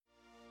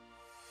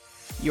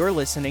You're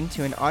listening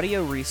to an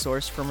audio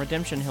resource from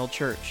Redemption Hill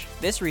Church.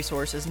 This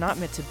resource is not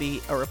meant to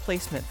be a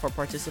replacement for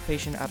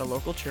participation at a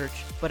local church,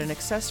 but an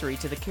accessory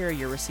to the care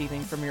you're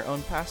receiving from your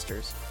own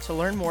pastors. To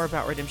learn more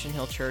about Redemption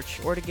Hill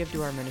Church or to give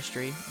to our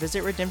ministry,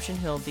 visit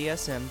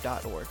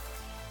redemptionhilldsm.org.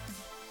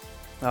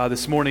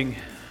 This morning,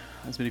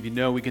 as many of you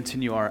know, we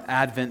continue our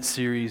Advent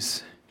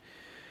series.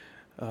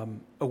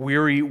 A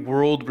weary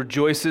world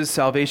rejoices,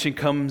 salvation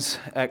comes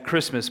at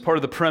Christmas. Part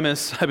of the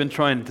premise I've been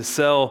trying to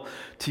sell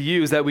to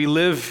you is that we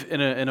live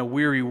in a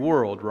weary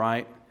world,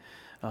 right?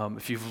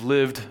 If you've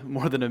lived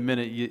more than a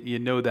minute, you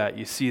know that,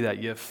 you see that,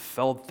 you've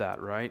felt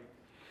that, right?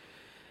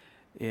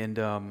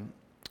 And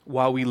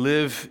while we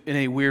live in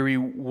a weary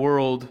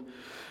world,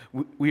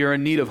 we are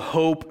in need of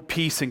hope,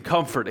 peace, and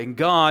comfort. And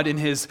God, in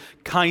His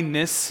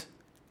kindness,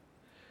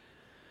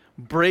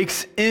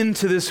 breaks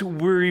into this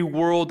weary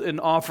world and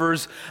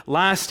offers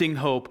lasting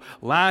hope,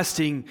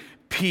 lasting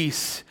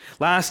peace,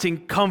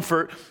 lasting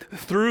comfort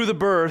through the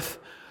birth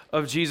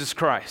of Jesus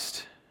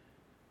Christ.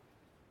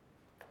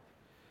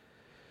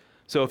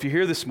 So if you're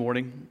here this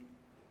morning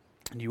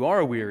and you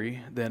are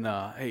weary, then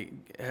hey,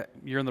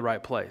 you're in the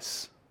right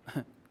place.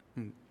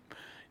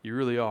 You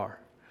really are.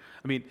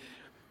 I mean,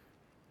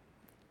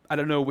 I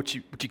don't know what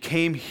you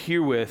came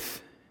here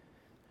with,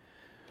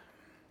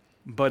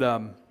 but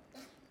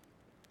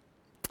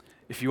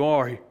if you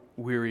are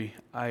weary,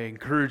 I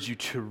encourage you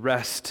to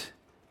rest.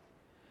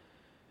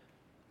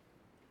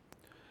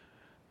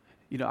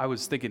 You know, I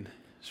was thinking,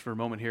 just for a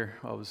moment here,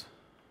 I was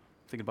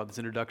thinking about this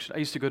introduction. I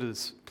used to go to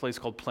this place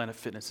called Planet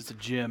Fitness. It's a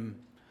gym.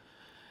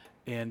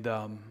 And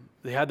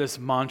they had this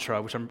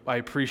mantra, which I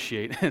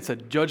appreciate. It's a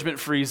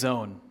judgment-free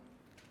zone.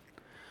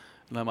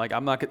 And I'm like,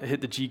 I'm not going to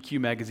hit the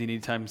GQ magazine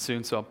anytime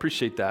soon, so I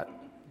appreciate that.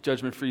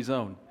 Judgment-free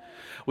zone.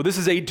 Well, this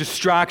is a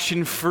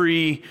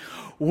distraction-free,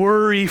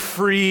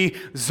 worry-free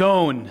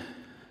zone.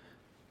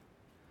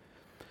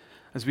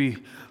 As we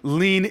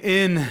lean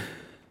in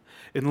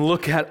and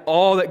look at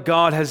all that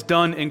God has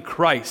done in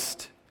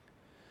Christ.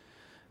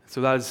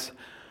 So I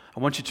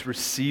want you to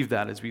receive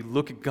that as we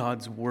look at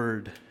God's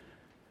Word.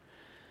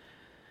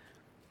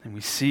 And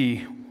we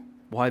see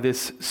why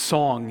this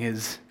song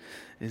is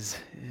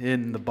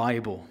in the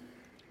Bible.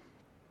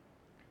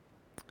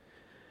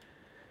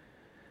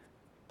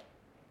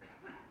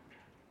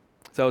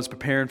 As I was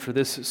preparing for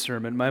this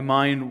sermon, my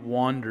mind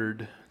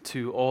wandered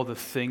to all the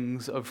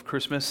things of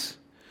Christmas,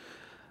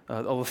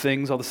 all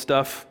the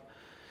stuff.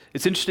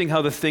 It's interesting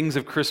how the things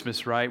of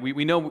Christmas, right?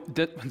 We know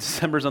that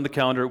December's on the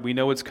calendar, we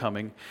know it's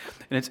coming.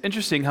 And it's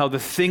interesting how the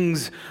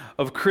things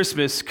of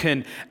Christmas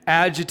can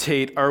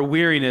agitate our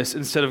weariness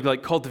instead of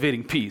like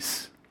cultivating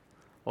peace.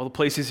 All the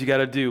places you got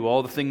to do,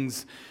 all the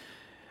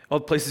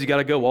places you got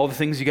to go, all the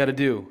things you got to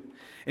do.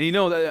 And you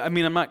know, I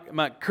mean, I'm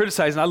not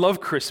criticizing. I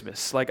love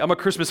Christmas. Like, I'm a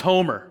Christmas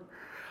homer.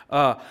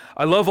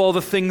 I love all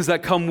the things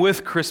that come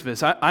with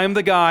Christmas. I'm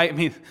the guy, I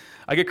mean,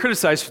 I get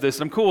criticized for this,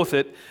 and I'm cool with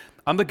it.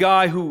 I'm the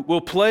guy who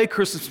will play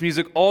Christmas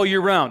music all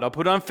year round. I'll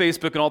put it on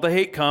Facebook, and all the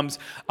hate comes.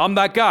 I'm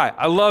that guy.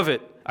 I love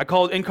it. I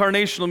call it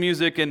incarnational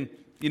music, and,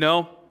 you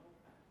know,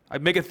 I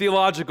make it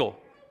theological,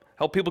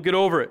 help people get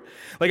over it.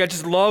 Like, I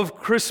just love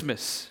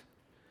Christmas.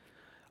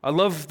 I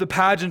love the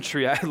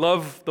pageantry. I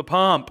love the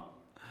pomp.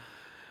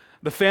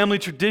 The family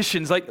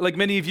traditions. Like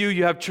many of you,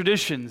 you have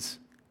traditions.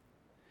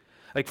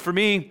 Like for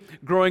me,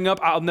 growing up,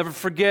 I'll never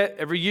forget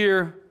every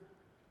year,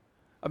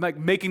 I'm like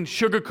making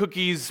sugar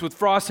cookies with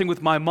frosting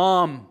with my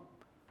mom.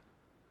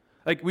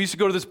 Like we used to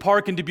go to this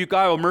park in Dubuque,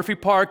 Iowa, Murphy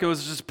Park. It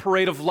was just a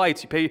parade of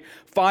lights. You pay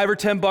 $5 or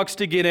 $10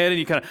 to get in, and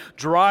you kind of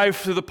drive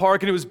through the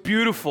park, and it was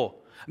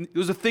beautiful. And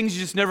those are things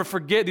you just never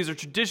forget. These are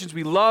traditions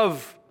we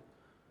love.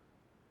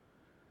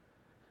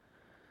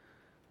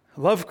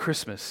 I love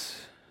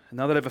Christmas. And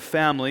now that I have a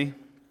family,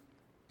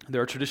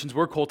 there are traditions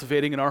we're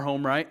cultivating in our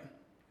home, right?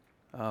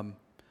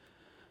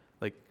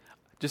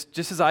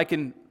 Just as I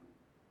can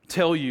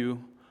tell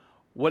you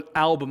what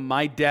album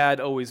my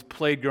dad always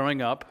played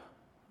growing up,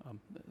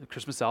 the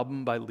Christmas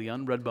album by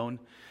Leon Redbone,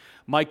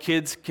 my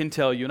kids can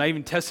tell you, and I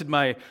even tested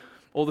my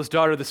oldest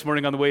daughter this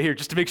morning on the way here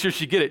just to make sure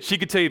she get it. She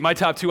could tell you my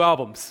top 2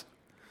 albums.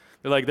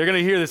 They're going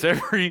to hear this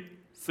every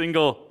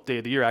single day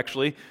of the year,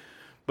 actually,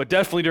 but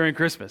definitely during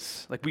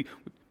Christmas. I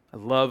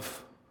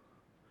love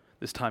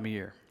this time of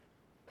year.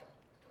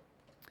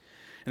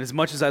 And as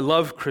much as I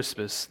love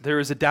Christmas, there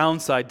is a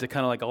downside to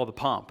kind of like all the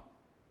pomp.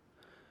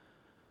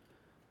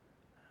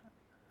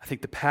 I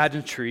think the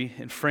pageantry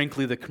and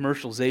frankly the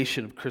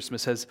commercialization of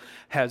Christmas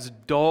has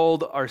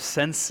dulled our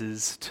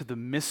senses to the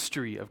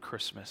mystery of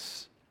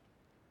Christmas.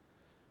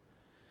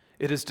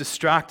 It has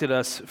distracted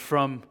us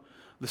from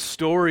the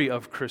story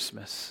of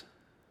Christmas.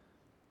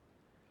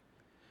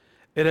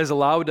 It has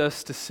allowed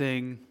us to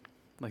sing,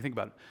 think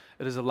about it.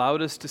 It has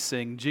allowed us to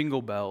sing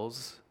Jingle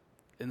Bells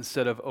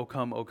instead of O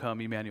Come,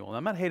 Emmanuel. And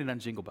I'm not hating on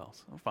Jingle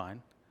Bells. I'm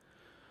fine.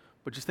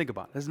 But just think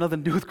about it. It has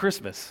nothing to do with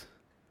Christmas.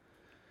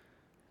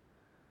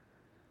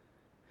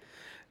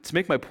 To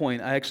make my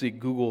point, I actually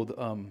Googled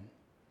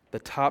the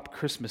top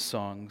Christmas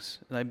songs.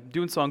 And I'm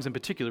doing songs in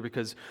particular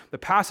because the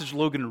passage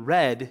Logan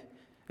read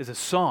is a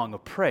song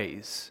of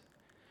praise.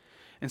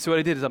 And so what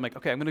I did is I'm like,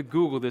 okay, I'm going to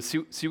Google this,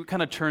 see what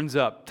kind of turns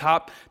up.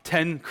 Top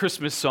 10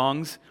 Christmas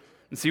songs,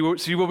 and see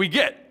what we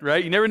get,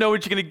 right? You never know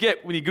what you're going to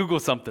get when you Google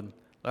something.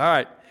 All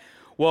right.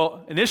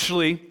 Well,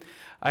 initially,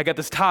 I got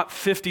this top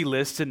 50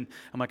 list, and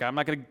I'm like, I'm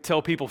not going to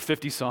tell people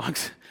 50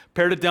 songs.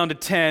 Pared it down to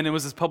 10. It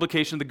was this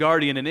publication, The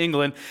Guardian in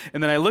England.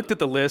 And then I looked at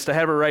the list. I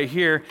have it right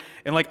here.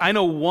 And I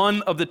know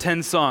one of the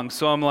 10 songs.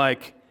 So I'm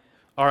like,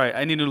 all right,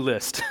 I need a new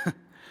list.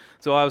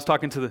 So I was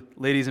talking to the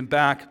ladies in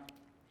back,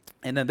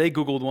 and then they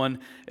Googled one,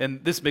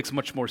 and this makes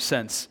much more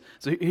sense.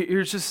 So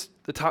here's just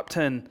the top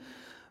 10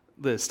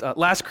 list.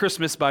 Last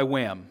Christmas by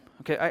Wham.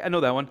 Okay, I know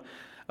that one.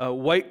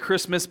 White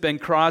Christmas, Ben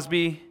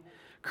Crosby.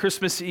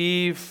 Christmas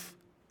Eve,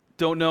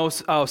 don't know.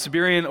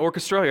 Siberian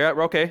Orchestra.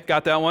 Yeah, okay,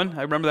 got that one.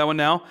 I remember that one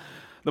now.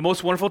 The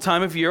Most Wonderful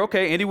Time of Year.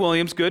 Okay, Andy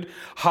Williams, good.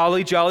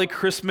 Holly Jolly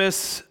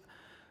Christmas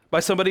by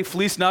somebody.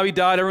 Feliz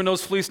Navidad. Everyone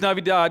knows Feliz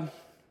Navidad.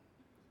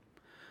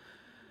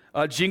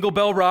 Jingle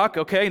Bell Rock.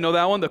 Okay, know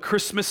that one. The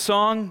Christmas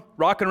song,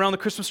 rocking around the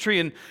Christmas tree.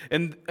 And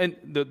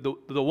the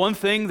one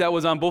thing that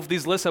was on both of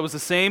these lists that was the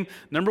same.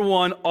 Number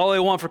one, All I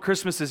Want for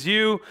Christmas Is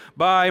You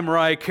by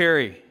Mariah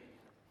Carey.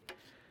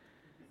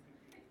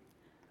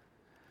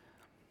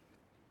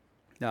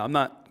 Now, I'm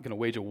not going to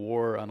wage a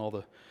war on all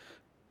the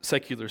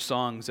secular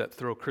songs that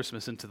throw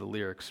Christmas into the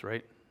lyrics,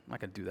 right? I'm not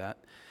going to do that.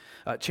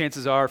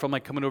 Chances are, if I'm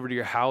coming over to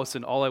your house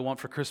and all I want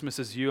for Christmas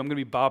is you, I'm going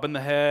to be bobbing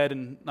the head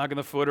and knocking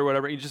the foot or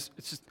whatever.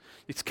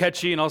 It's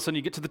catchy, and all of a sudden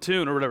you get to the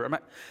tune or whatever.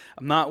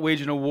 I'm not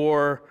waging a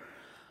war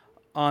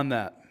on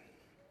that.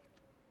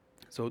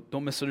 So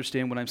don't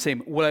misunderstand what I'm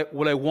saying.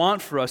 What I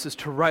want for us is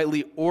to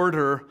rightly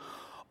order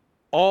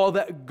all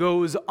that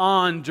goes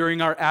on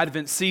during our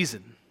Advent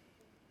season.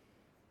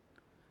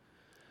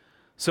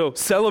 So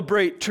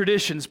celebrate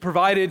traditions,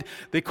 provided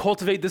they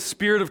cultivate the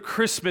spirit of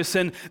Christmas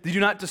and they do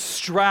not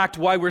distract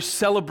why we're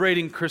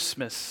celebrating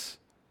Christmas.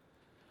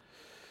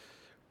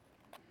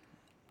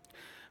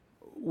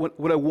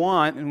 What I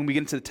want, and when we get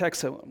into the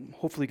text,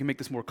 hopefully we can make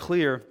this more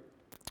clear,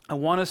 I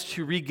want us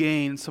to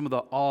regain some of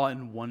the awe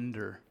and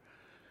wonder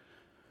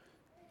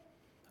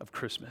of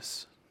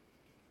Christmas.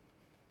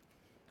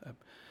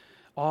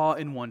 Awe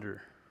and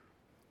wonder.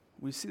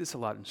 We see this a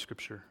lot in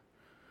Scripture.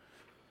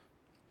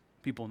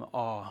 People in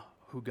awe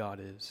who God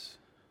is,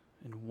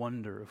 and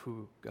wonder of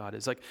who God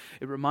is. It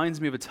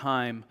reminds me of a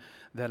time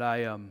that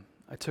I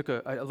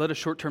led a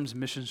short-term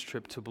missions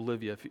trip to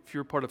Bolivia. If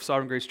you're part of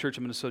Sovereign Grace Church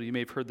in Minnesota, you may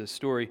have heard this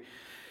story.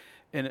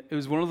 And it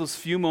was one of those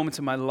few moments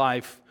in my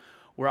life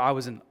where I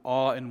was in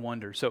awe and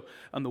wonder. So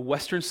on the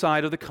western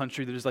side of the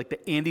country, there's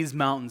the Andes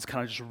Mountains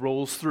kind of just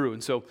rolls through.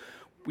 And so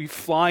we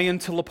fly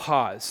into La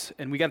Paz,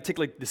 and we got to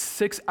take the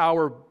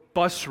 6-hour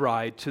bus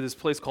ride to this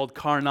place called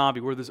Carnaby,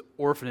 where this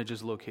orphanage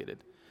is located.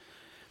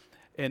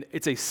 And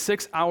it's a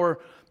 6-hour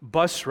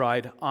bus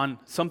ride on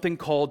something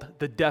called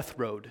the Death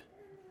Road.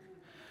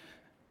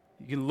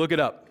 You can look it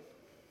up.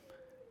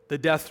 The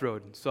Death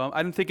Road. So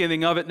I didn't think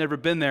anything of it, never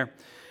been there.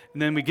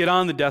 And then we get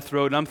on the Death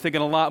Road, and I'm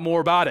thinking a lot more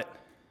about it.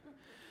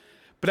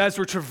 But as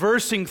we're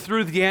traversing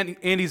through the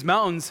Andes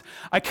Mountains,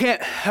 I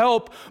can't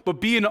help but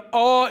be in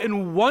awe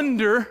and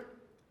wonder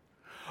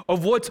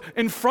of what's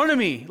in front of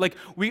me. I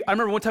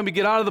remember one time we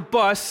get out of the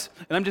bus,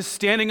 and I'm just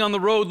standing on the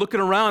road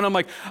looking around. I'm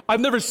like, I've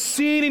never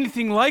seen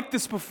anything like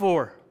this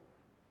before.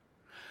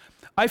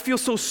 I feel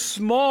so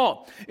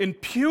small and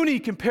puny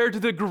compared to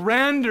the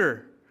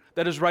grandeur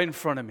that is right in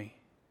front of me.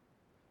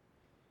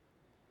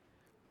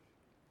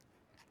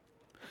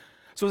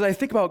 So as I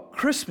think about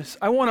Christmas,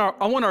 I want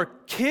our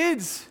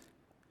kids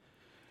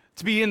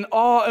to be in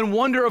awe and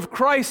wonder of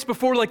Christ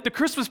before the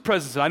Christmas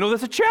presents. I know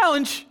that's a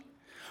challenge.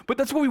 But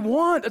that's what we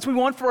want. That's what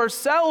we want for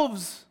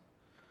ourselves.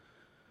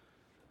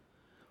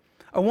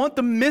 I want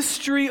the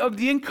mystery of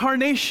the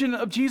incarnation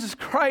of Jesus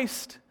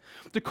Christ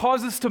to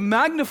cause us to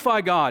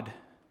magnify God.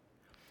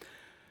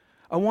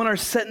 I want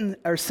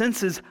our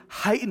senses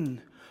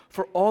heightened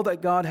for all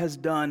that God has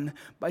done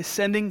by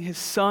sending His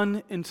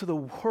Son into the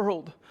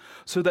world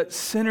so that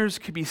sinners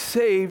could be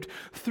saved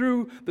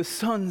through the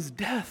Son's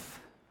death.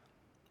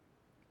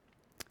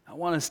 I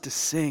want us to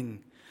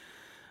sing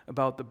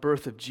about the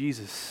birth of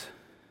Jesus,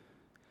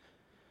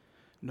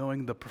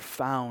 knowing the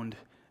profound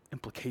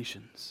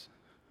implications.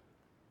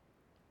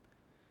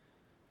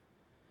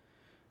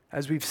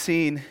 As we've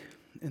seen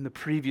in the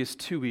previous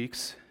 2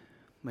 weeks,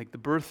 the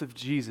birth of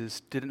Jesus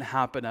didn't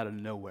happen out of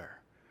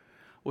nowhere.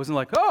 It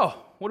wasn't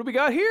oh, what do we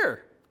got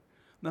here?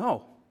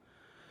 No.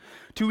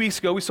 2 weeks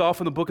ago, we saw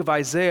from the book of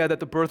Isaiah that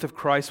the birth of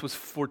Christ was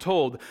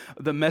foretold.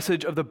 The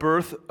message of the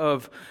birth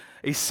of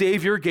a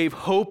Savior gave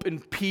hope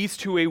and peace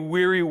to a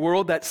weary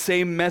world. That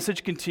same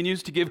message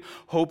continues to give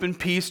hope and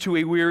peace to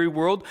a weary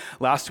world.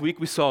 Last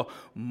week we saw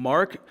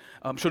Mark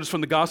showed us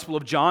from the Gospel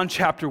of John,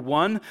 chapter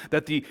 1,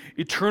 that the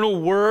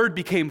eternal Word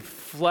became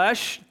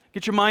flesh.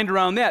 Get your mind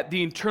around that.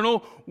 The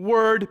eternal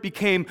Word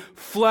became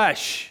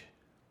flesh.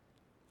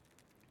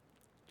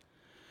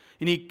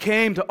 And He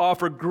came to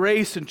offer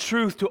grace and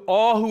truth to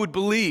all who would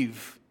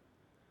believe.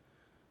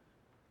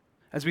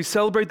 As we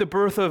celebrate the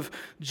birth of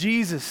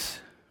Jesus,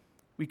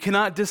 we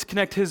cannot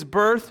disconnect His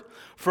birth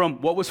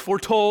from what was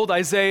foretold,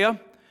 Isaiah,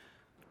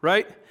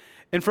 right?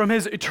 And from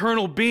his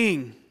eternal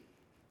being.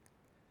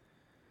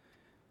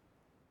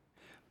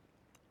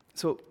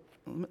 So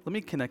let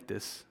me connect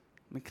this.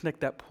 Let me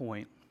connect that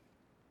point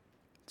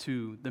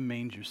to the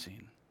manger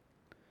scene,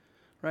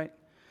 right?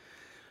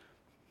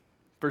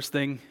 First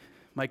thing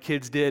my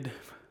kids did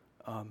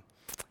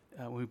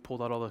when we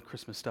pulled out all the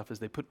Christmas stuff is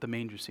they put the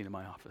manger scene in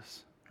my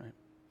office, right?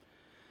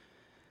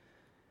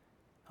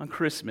 On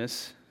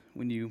Christmas,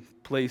 when you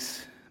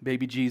place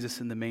baby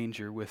Jesus in the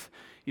manger with,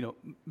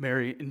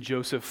 Mary and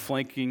Joseph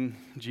flanking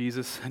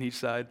Jesus on each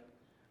side,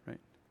 right?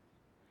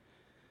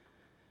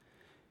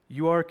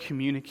 You are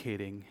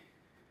communicating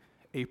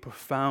a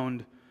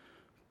profound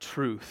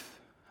truth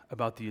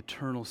about the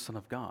eternal Son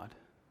of God.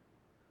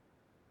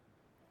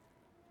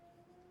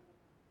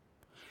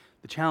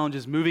 The challenge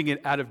is moving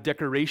it out of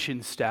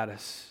decoration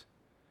status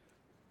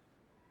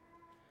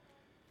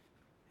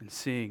and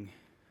seeing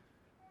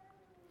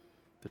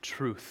the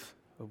truth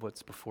of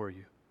what's before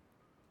you.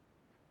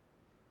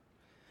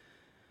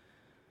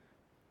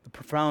 The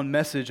profound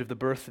message of the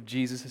birth of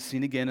Jesus is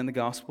seen again in the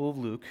Gospel of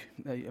Luke.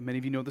 Many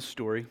of you know the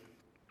story.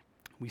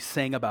 We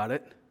sang about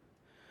it.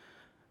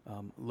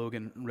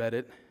 Logan read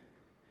it.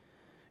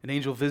 An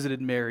angel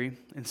visited Mary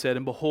and said,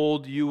 "And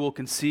behold, you will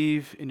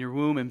conceive in your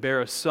womb and bear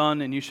a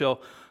son, and you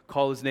shall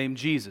call his name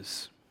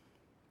Jesus."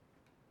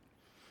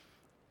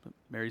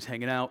 Mary's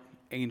hanging out,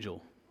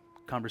 angel,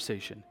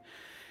 conversation.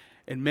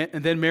 And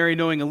then Mary,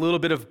 knowing a little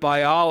bit of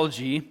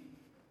biology,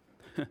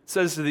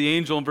 says to the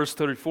angel in verse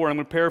 34, I'm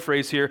going to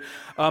paraphrase here,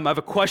 I have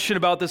a question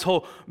about this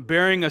whole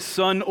bearing a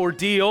son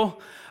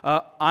ordeal.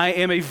 I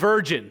am a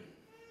virgin.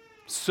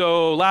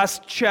 So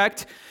last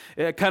checked,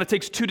 it kind of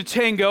takes two to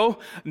tango.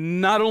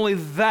 Not only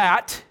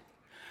that,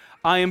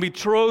 I am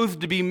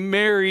betrothed to be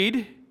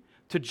married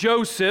to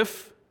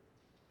Joseph.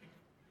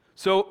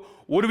 So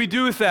what do we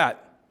do with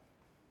that?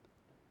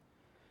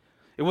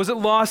 It wasn't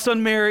lost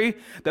on Mary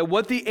that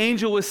what the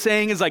angel was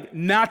saying is like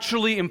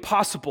naturally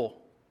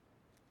impossible.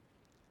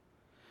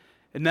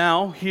 And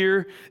now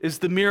here is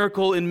the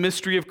miracle and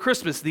mystery of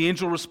Christmas. The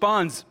angel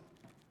responds,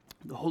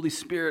 "The Holy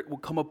Spirit will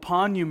come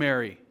upon you,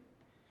 Mary,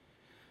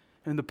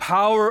 and the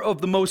power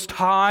of the Most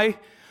High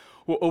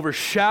will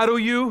overshadow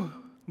you,"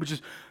 which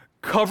is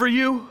cover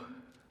you.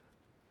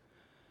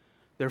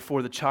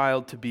 "Therefore, the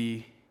child to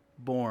be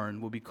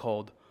born will be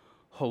called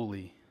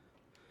Holy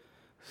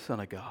Son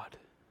of God."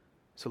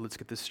 So let's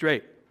get this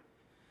straight.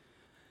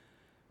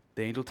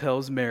 The angel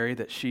tells Mary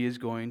that she is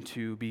going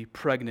to be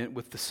pregnant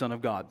with the Son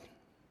of God.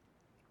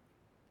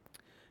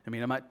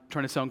 I'm not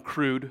trying to sound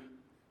crude,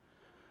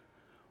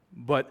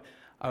 but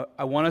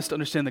I want us to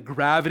understand the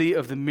gravity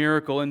of the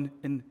miracle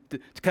and to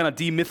kind of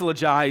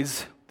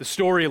demythologize the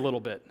story a little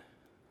bit.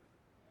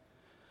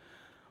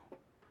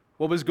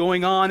 What was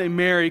going on in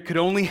Mary could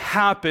only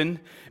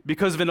happen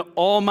because of an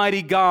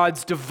almighty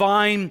God's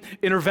divine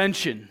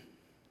intervention.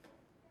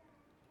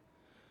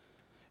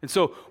 And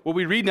so what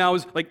we read now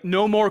is like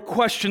no more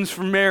questions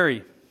from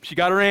Mary. She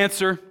got her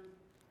answer.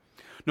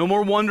 No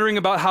more wondering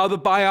about how the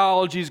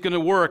biology is going to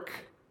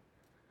work.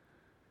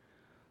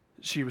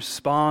 She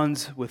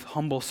responds with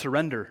humble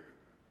surrender.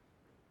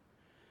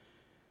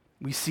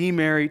 We see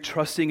Mary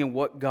trusting in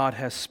what God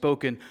has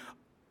spoken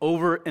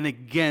over and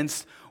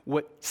against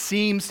what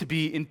seems to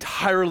be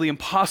entirely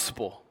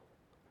impossible.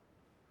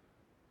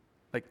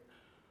 Like,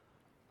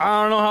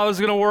 I don't know how this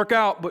is going to work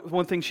out, but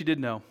one thing she did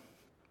know: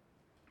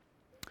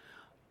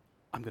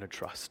 I'm going to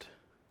trust.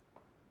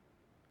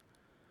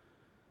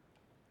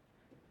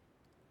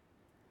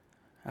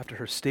 After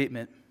her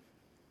statement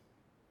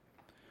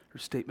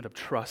of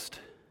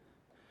trust,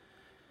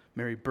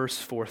 Mary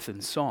bursts forth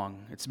in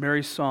song. It's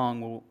Mary's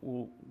song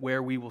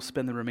where we will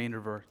spend the remainder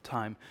of our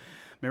time.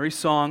 Mary's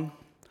song,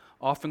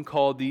 often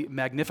called the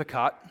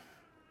Magnificat,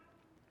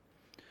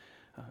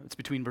 it's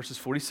between verses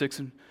 46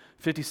 and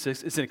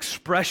 56. It's an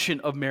expression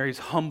of Mary's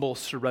humble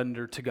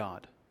surrender to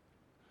God.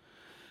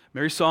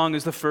 Mary's song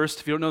is the first,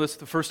 if you don't know this,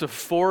 the first of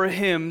 4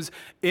 hymns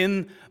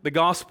in the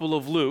Gospel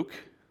of Luke.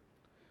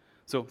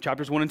 So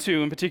chapters 1 and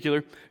 2 in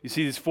particular, you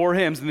see these 4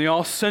 hymns, and they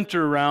all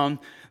center around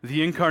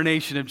the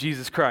incarnation of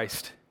Jesus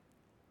Christ.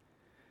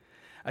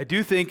 I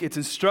do think it's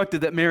instructive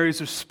that Mary's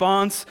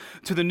response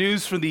to the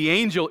news from the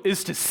angel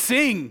is to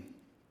sing.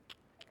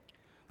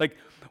 Like,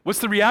 what's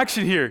the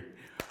reaction here?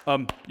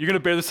 You're going to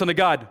bear the Son of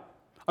God.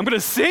 I'm going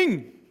to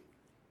sing.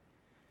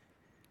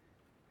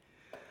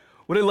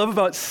 What I love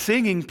about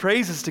singing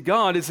praises to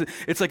God is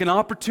it's like an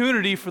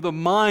opportunity for the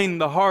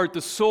mind, the heart,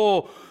 the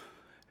soul,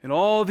 and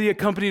all the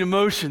accompanying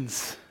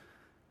emotions,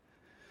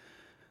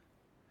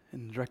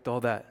 and direct all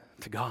that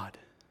to God.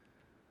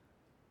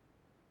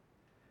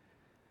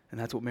 And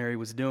that's what Mary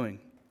was doing.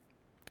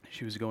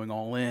 She was going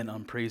all in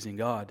on praising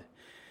God.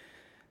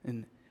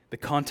 And the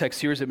context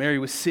here is that Mary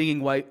was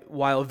singing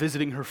while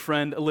visiting her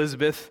friend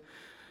Elizabeth.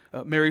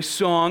 Mary's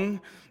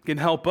song can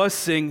help us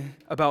sing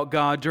about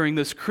God during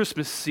this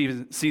Christmas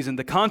season.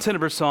 The content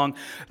of her song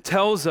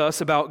tells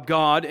us about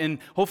God and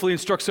hopefully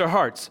instructs our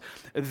hearts.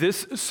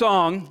 This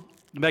song,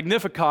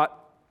 Magnificat,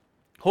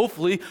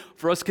 hopefully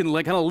for us can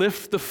kind of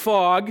lift the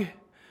fog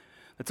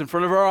that's in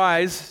front of our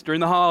eyes during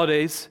the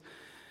holidays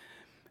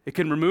It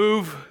can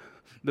remove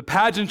the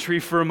pageantry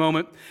for a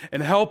moment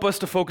and help us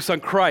to focus on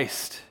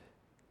Christ.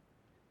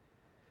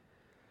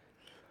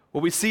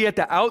 What we see at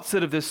the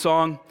outset of this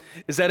song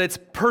is that it's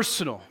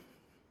personal.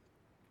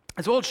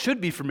 As well it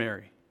should be for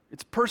Mary.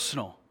 It's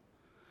personal.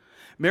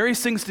 Mary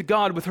sings to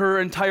God with her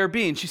entire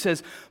being. She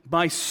says,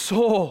 "My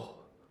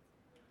soul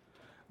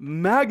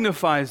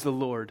magnifies the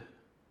Lord.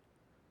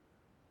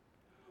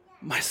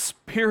 My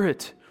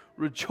spirit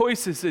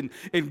rejoices in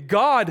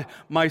God,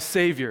 my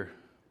Savior."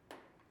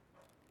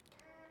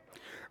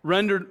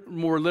 Rendered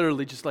more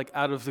literally, just like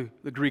out of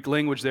the Greek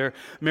language there,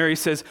 Mary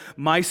says,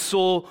 "My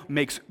soul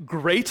makes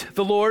great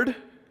the Lord."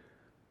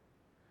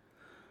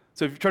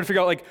 So if you're trying to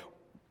figure out, like,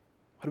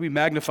 how do we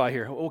magnify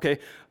here? Okay,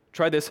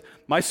 try this.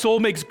 My soul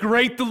makes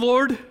great the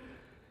Lord.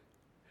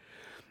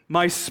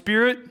 My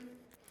spirit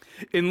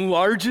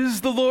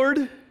enlarges the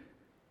Lord.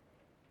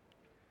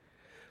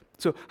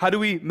 So how do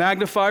we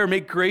magnify or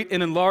make great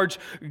and enlarge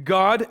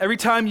God? Every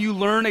time you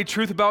learn a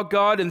truth about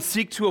God and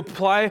seek to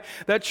apply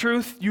that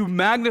truth, you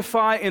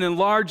magnify and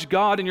enlarge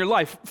God in your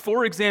life.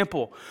 For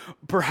example,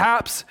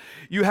 perhaps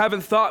you haven't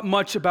thought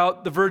much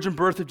about the virgin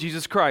birth of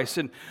Jesus Christ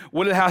and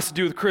what it has to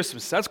do with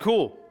Christmas. That's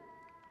cool.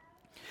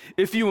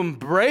 If you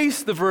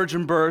embrace the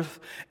virgin birth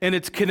and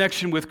its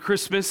connection with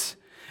Christmas,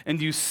 and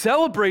you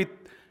celebrate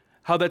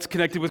how that's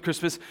connected with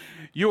Christmas,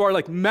 you are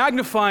like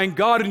magnifying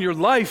God in your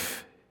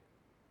life.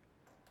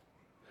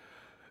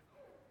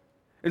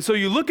 And so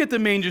you look at the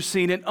manger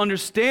scene and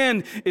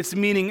understand its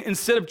meaning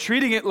instead of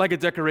treating it like a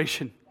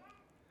decoration.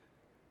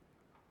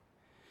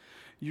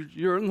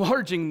 You're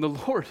enlarging the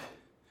Lord.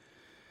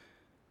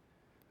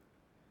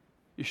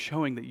 You're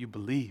showing that you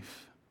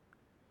believe.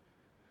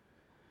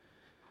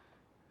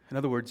 In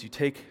other words, you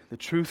take the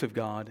truth of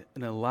God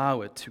and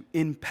allow it to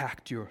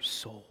impact your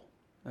soul.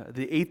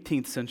 The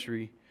 18th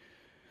century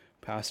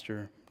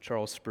pastor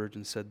Charles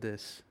Spurgeon said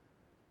this: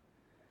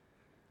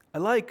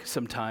 I just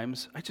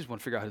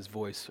want to figure out his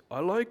voice. I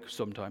like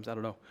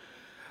don't know.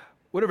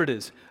 Whatever it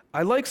is,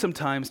 I like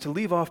sometimes to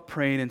leave off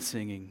praying and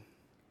singing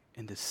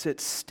and to sit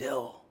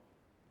still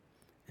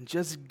and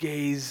just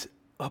gaze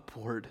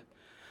upward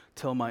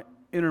till my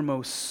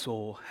innermost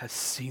soul has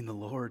seen the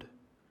Lord.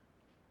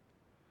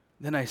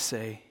 Then I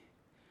say,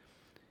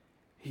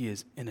 He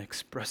is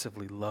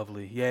inexpressibly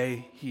lovely.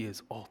 Yea, He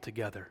is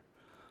altogether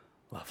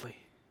lovely.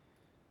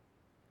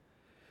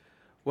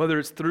 Whether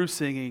it's through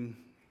singing,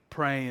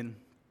 praying,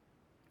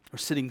 or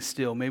sitting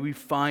still, may we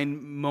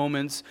find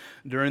moments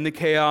during the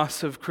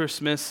chaos of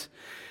Christmas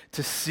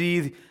to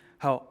see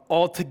how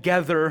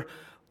altogether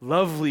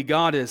lovely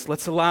God is.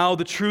 Let's allow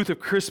the truth of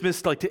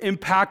Christmas to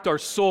impact our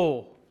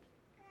soul.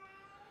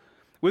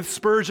 With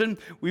Spurgeon,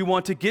 we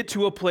want to get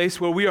to a place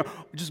where we are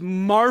just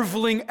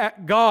marveling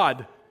at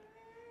God.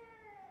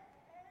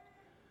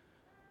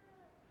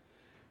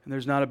 And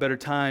there's not a better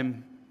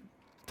time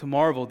to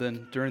marvel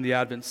than during the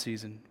Advent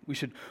season. We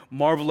should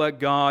marvel at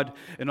God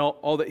and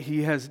all that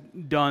He has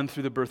done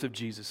through the birth of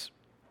Jesus.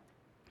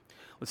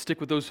 Let's stick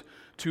with those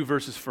two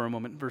verses for a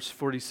moment, verse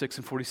 46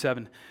 and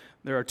 47.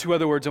 There are two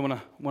other words I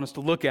want us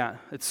to look at.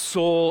 It's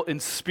soul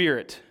and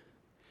spirit.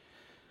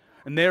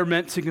 And they are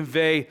meant to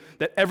convey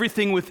that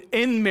everything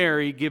within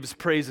Mary gives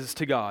praises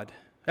to God.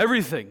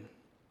 Everything.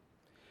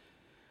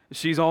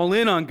 She's all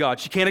in on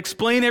God. She can't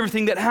explain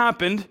everything that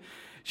happened.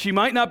 She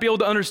might not be able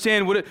to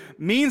understand what it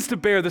means to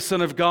bear the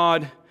Son of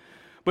God,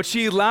 but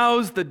she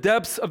allows the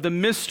depths of the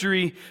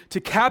mystery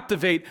to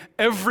captivate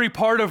every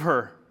part of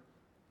her.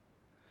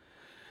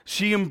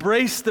 She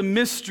embraced the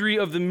mystery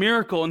of the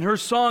miracle, and her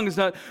song is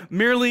not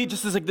merely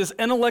just as this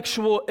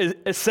intellectual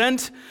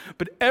assent,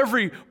 but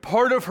every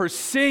part of her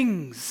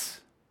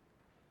sings.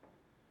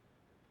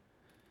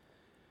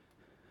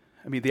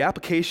 I mean, the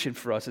application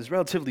for us is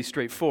relatively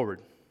straightforward.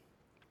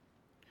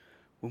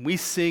 When we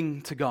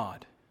sing to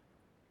God,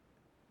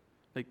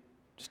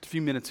 just a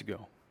few minutes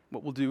ago,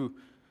 what we'll do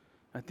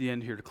at the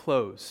end here to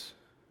close.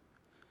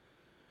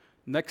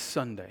 Next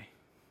Sunday,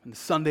 and the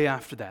Sunday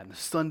after that, and the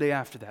Sunday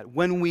after that,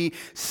 when we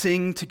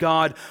sing to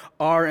God,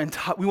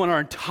 we want our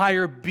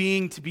entire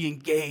being to be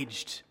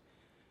engaged.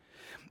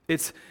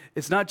 It's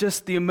not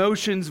just the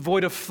emotions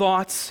void of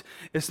thoughts.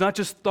 It's not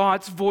just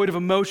thoughts void of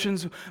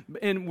emotions.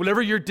 And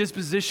whatever your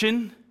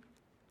disposition,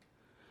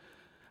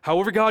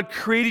 however God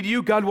created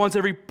you, God wants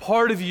every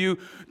part of you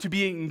to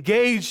be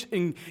engaged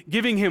in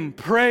giving Him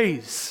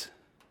praise.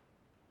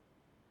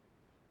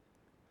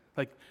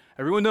 Like,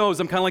 everyone knows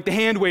I'm kind of like the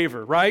hand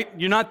waver, right?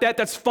 You're not that,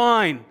 that's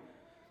fine.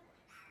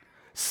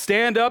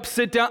 Stand up,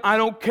 sit down, I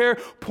don't care.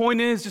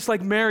 Point is, just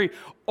like Mary,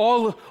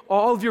 all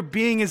of your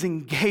being is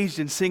engaged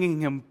in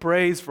singing Him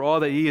praise for all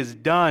that He has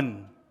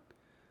done.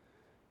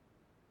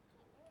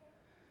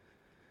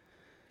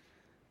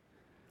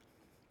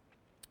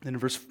 Then in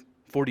verse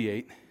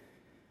 48,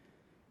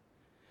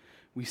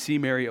 we see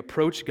Mary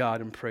approach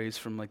God in praise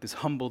from this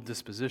humble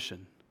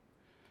disposition.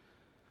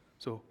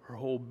 So her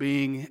whole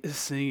being is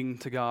singing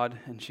to God,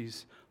 and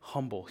she's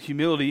humble.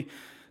 Humility,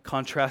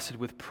 contrasted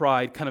with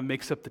pride, kind of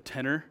makes up the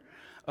tenor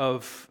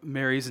of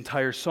Mary's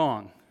entire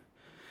song.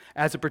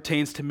 as it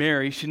pertains to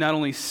Mary, she not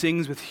only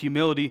sings with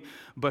humility,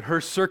 but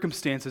her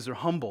circumstances are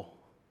humble.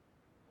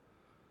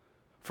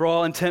 For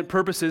all intent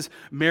purposes,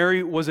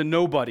 Mary was a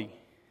nobody.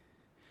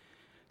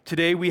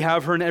 Today we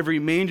have her in every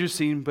manger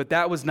scene, but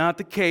that was not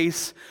the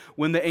case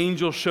when the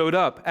angel showed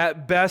up.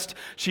 At best,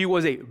 she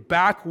was a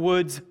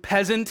backwoods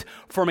peasant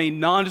from a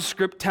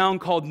nondescript town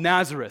called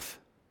Nazareth.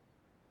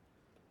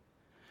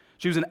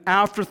 She was an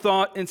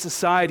afterthought in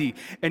society,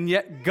 and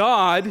yet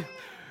God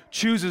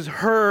chooses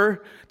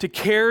her to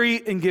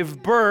carry and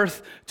give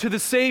birth to the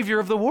Savior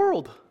of the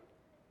world.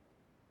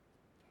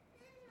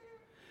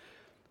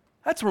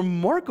 That's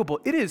remarkable.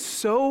 It is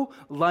so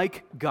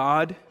like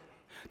God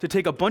to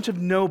take a bunch of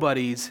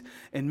nobodies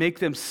and make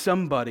them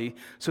somebody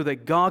so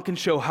that God can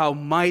show how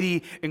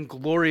mighty and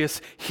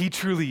glorious He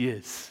truly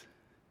is.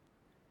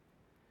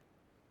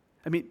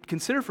 I mean,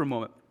 consider for a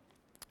moment.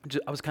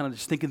 I was kind of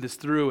just thinking this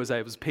through as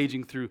I was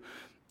paging through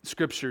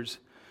scriptures.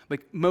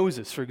 Like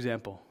Moses, for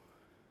example.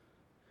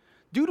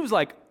 Dude was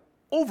like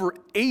over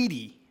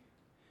 80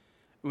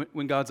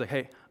 when God's like,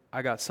 hey,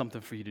 I got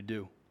something for you to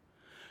do.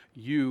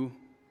 You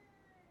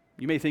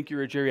may think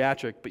you're a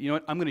geriatric, but you know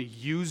what? I'm going to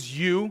use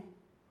you,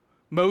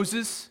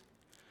 Moses,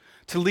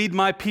 to lead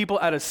my people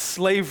out of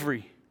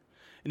slavery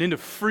and into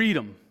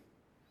freedom.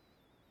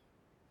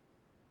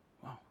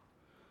 Wow.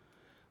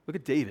 Look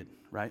at David,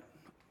 right?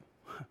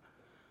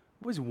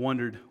 I've always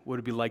wondered what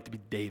it'd be like to be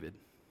David.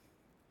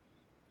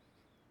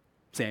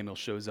 Samuel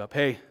shows up.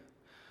 Hey,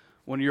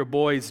 one of your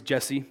boys,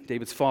 Jesse,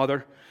 David's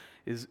father,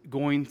 is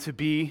going to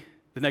be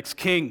the next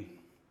king.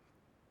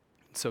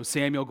 So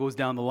Samuel goes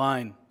down the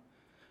line.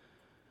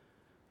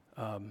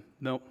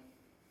 Nope.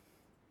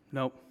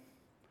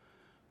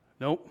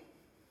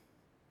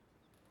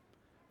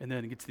 And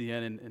then it gets to the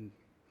end, and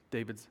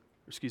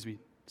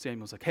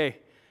Samuel's like, hey,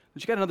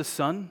 don't you got another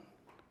son?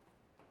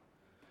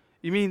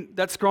 You mean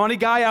that scrawny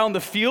guy out in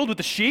the field with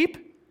the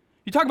sheep?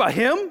 You talk about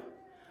him?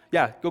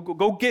 Yeah,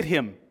 go get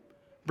him.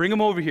 Bring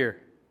him over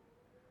here.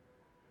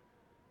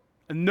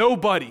 A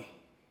nobody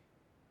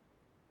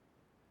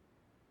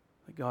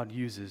that God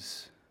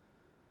uses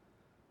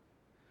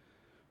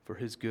for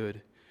His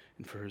good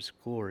and for His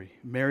glory.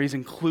 Mary's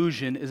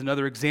inclusion is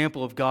another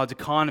example of God's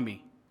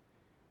economy,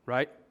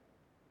 right?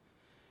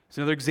 It's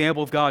another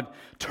example of God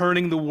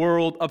turning the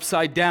world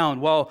upside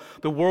down. While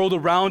the world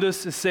around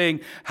us is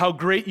saying how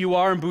great you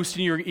are and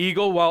boosting your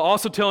ego, while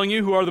also telling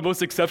you who are the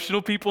most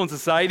exceptional people in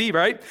society,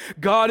 right?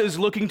 God is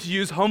looking to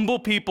use humble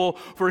people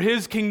for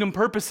His kingdom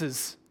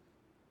purposes.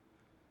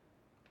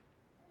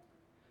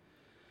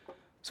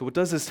 So what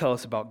does this tell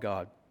us about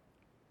God?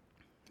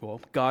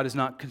 Well, God is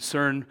not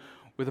concerned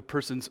with a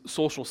person's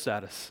social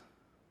status.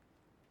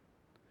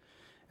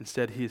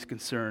 Instead, He is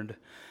concerned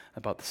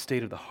about the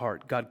state of the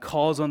heart. God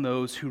calls on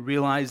those who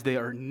realize they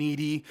are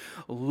needy,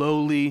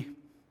 lowly,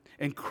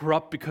 and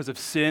corrupt because of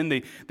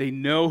sin. They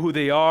know who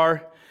they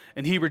are,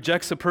 and He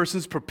rejects a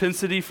person's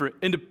propensity for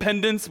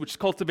independence, which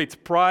cultivates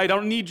pride. I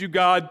don't need you,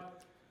 God.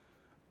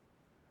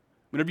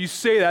 Whenever you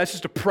say that, it's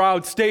just a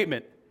proud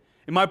statement.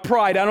 In my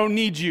pride, I don't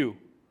need you.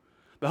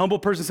 The humble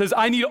person says,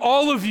 I need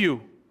all of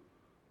you.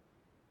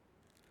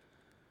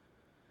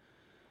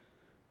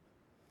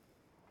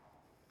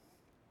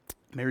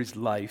 Mary's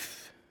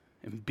life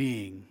and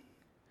being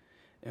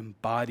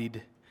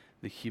embodied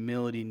the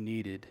humility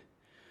needed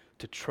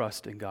to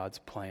trust in God's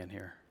plan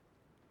here.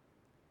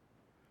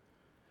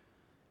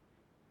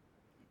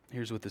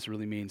 Here's what this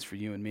really means for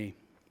you and me.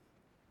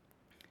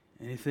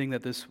 Anything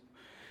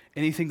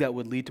that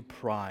would lead to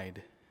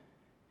pride,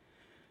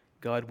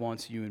 God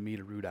wants you and me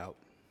to root out.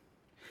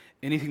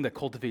 Anything that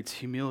cultivates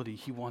humility,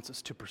 He wants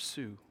us to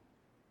pursue.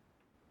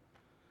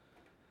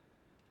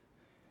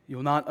 You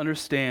will not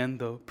understand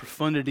the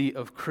profundity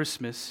of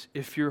Christmas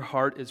if your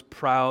heart is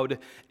proud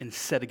and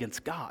set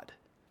against God.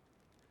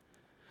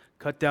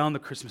 Cut down the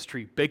Christmas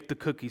tree, bake the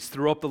cookies,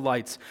 throw up the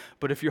lights.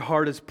 But if your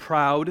heart is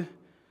proud,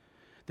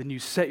 then you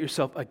set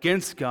yourself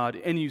against God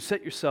and you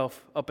set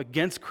yourself up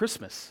against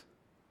Christmas.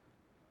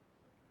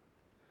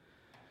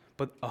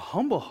 But a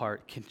humble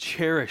heart can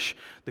cherish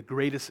the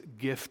greatest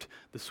gift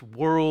this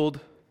world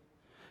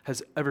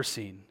has ever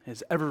seen,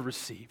 has ever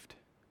received.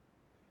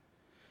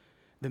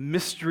 The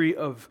mystery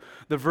of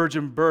the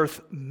virgin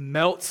birth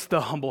melts the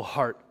humble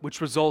heart,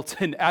 which results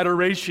in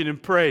adoration and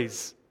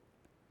praise.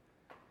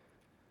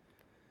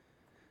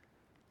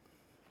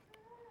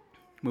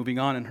 Moving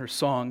on in her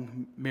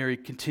song, Mary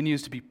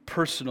continues to be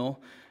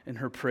personal in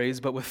her praise,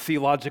 but with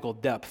theological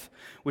depth,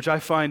 which I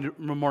find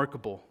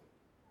remarkable.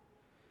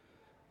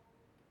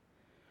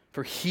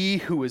 For He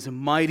who is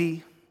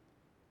mighty,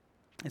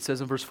 it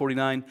says in verse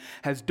 49,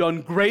 has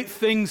done great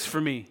things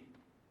for me.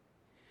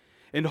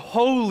 And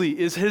holy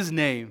is His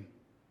name.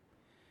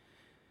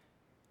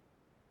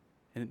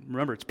 And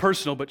remember, it's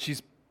personal, but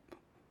she's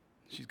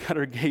got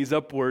her gaze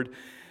upward.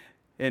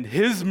 And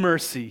His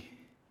mercy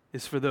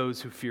is for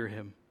those who fear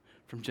Him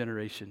from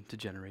generation to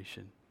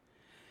generation.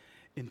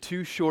 In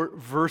 2 short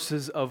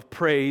verses of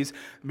praise,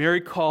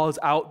 Mary calls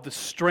out the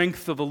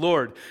strength of the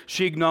Lord.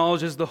 She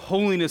acknowledges the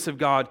holiness of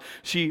God.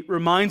 She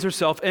reminds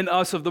herself and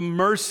us of the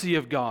mercy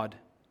of God.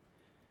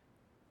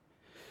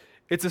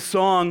 It's a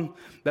song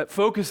that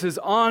focuses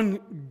on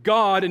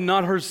God and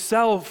not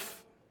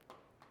herself.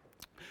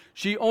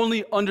 She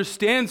only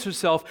understands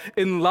herself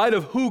in light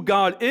of who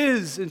God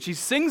is, and she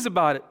sings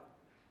about it.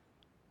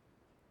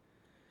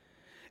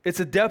 It's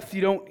a depth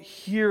you don't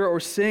hear or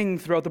sing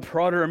throughout the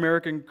broader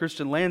American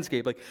Christian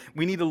landscape. Like,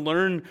 we need to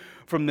learn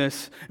from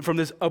this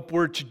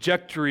upward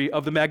trajectory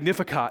of the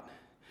Magnificat.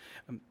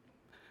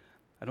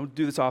 I don't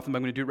do this often, but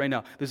I'm going to do it right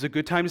now. This is a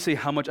good time to say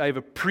how much I have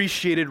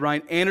appreciated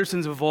Ryan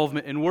Anderson's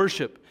involvement in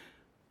worship.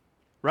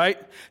 Right?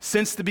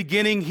 Since the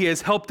beginning, he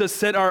has helped us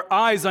set our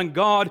eyes on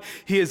God.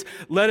 He has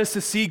led us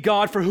to see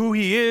God for who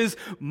he is,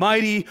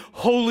 mighty,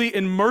 holy,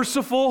 and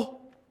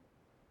merciful.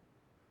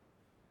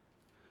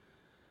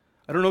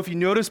 I don't know if you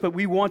noticed, but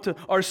we want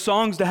our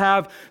songs to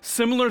have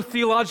similar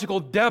theological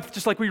depth,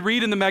 just like we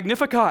read in the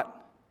Magnificat.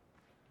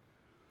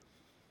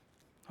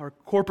 Our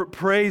corporate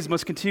praise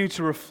must continue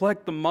to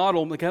reflect the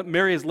model like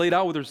Mary has laid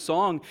out with her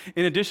song,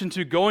 in addition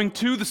to going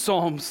to the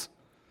Psalms.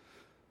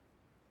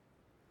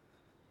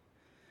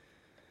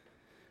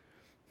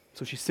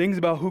 So she sings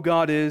about who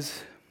God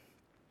is,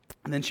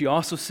 and then she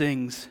also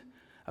sings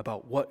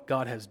about what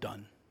God has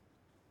done.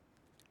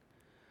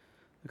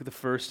 Look at the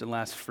first and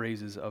last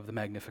phrases of the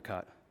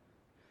Magnificat.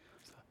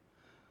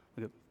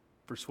 Look at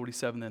verse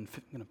 47, then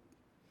I'm going to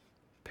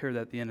pair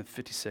that at the end of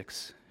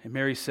 56. And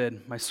Mary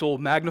said, "My soul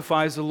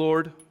magnifies the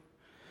Lord.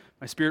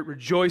 My spirit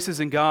rejoices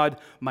in God,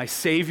 my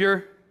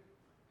Savior."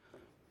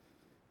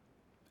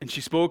 And she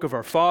spoke of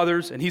our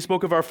fathers, and he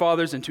spoke of our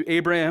fathers, and to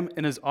Abraham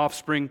and his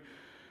offspring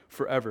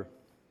forever.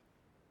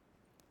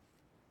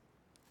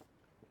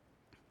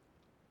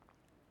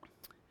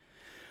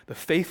 The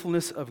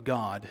faithfulness of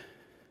God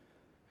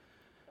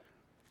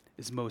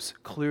is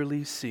most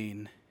clearly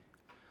seen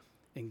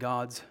in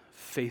God's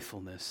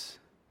faithfulness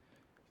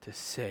to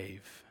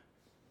save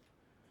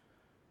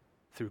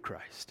through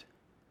Christ.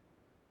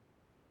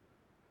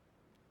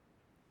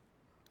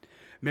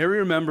 Mary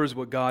remembers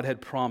what God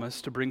had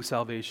promised to bring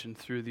salvation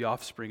through the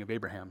offspring of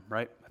Abraham,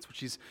 right? That's what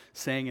she's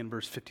saying in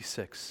verse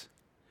 56.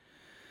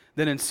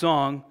 Then in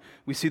song,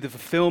 we see the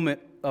fulfillment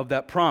of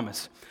that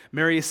promise.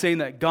 Mary is saying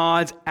that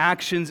God's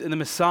actions in the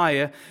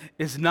Messiah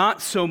is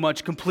not so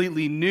much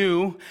completely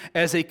new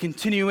as a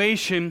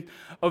continuation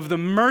of the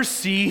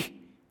mercy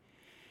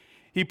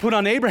he put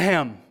on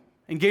Abraham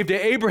and gave to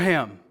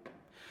Abraham.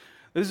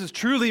 This is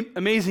truly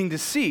amazing to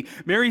see.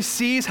 Mary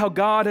sees how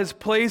God has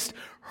placed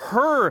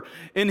her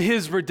in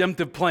his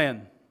redemptive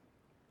plan.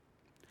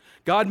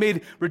 God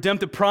made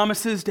redemptive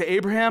promises to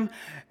Abraham,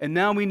 and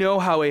now we know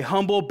how a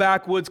humble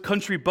backwoods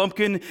country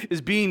bumpkin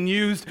is being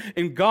used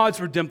in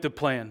God's redemptive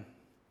plan.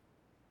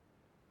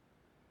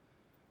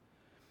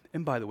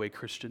 And by the way,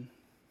 Christian,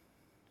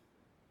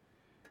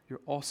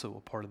 you're also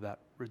a part of that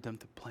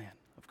redemptive plan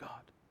of God.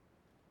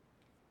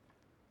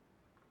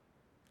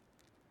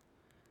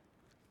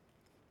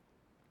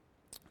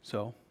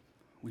 So,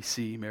 we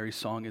see Mary's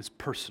song is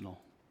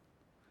personal.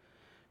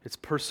 It's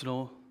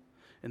personal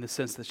in the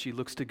sense that she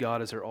looks to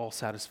God as her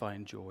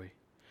all-satisfying joy.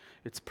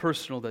 It's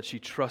personal that she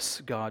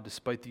trusts God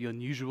despite the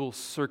unusual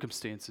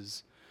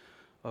circumstances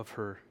of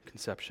her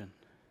conception.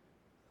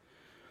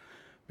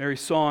 Mary's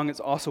song is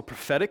also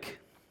prophetic.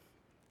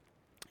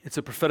 It's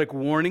a prophetic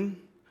warning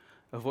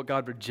of what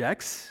God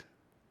rejects.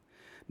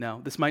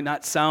 Now, this might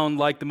not sound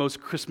like the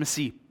most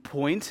Christmassy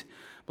point,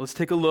 but let's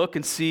take a look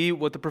and see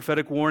what the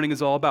prophetic warning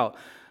is all about.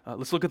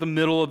 Let's look at the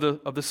middle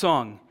of the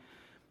song.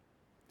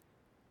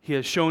 He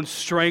has shown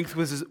strength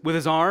with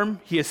his arm.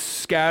 He has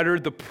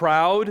scattered the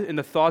proud in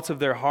the thoughts of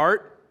their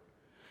heart.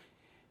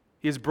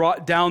 He has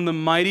brought down the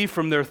mighty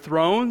from their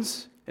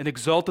thrones and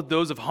exalted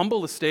those of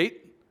humble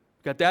estate.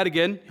 Got that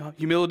again,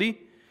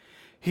 humility.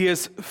 He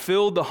has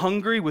filled the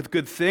hungry with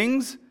good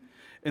things,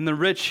 and the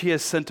rich he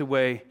has sent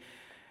away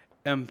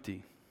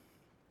empty.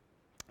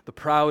 The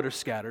proud are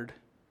scattered.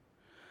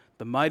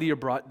 The mighty are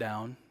brought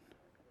down.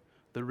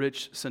 The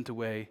rich sent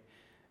away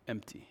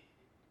empty.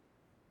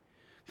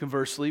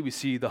 Conversely, we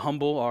see the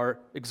humble are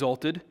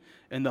exalted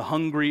and the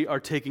hungry are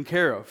taken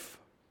care of.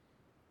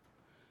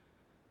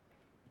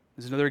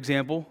 There's another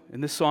example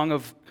in this song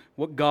of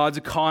what God's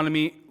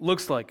economy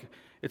looks like.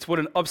 It's what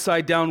an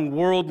upside-down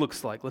world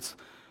looks like. Let's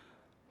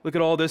look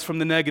at all this from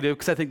the negative,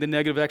 because I think the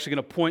negative is actually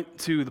going to point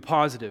to the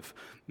positive.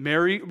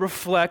 Mary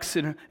reflects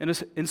in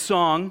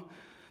song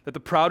that the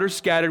proud are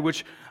scattered,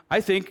 which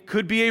I think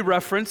could be a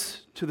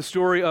reference to the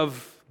story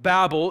of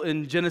Babel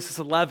in Genesis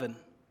 11.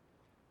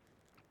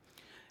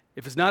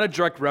 If it's not a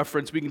direct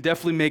reference, we can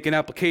definitely make an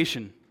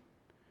application.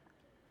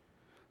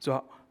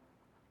 So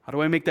how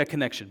do I make that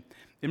connection?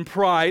 In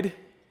pride,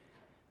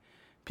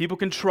 people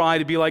can try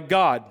to be like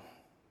God.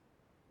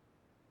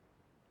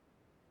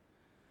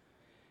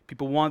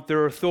 People want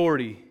their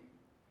authority,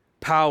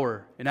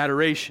 power, and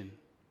adoration.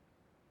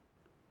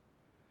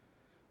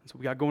 That's what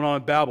we got going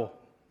on in Babel.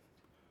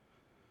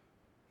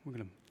 We're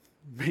going to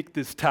make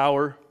this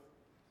tower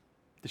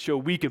to show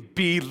we can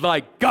be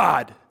like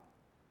God.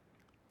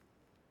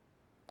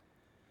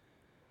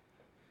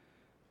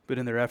 But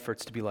in their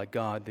efforts to be like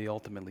God, they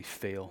ultimately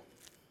fail.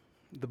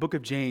 The book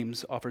of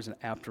James offers an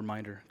apt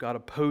reminder. God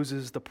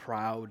opposes the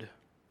proud,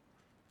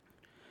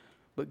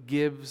 but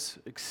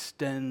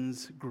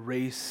extends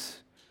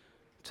grace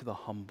to the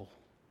humble.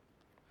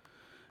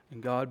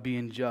 And God,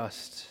 being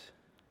just,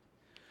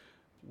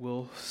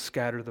 will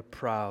scatter the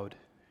proud.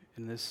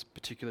 In this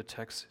particular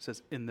text, it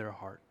says, in their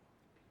heart.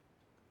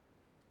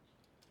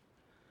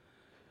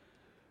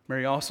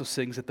 Mary also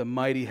sings that the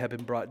mighty have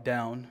been brought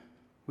down,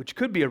 which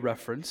could be a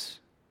reference,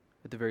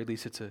 at the very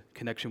least it's a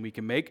connection we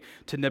can make,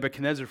 to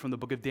Nebuchadnezzar from the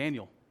book of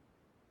Daniel.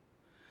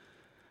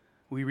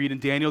 We read in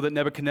Daniel that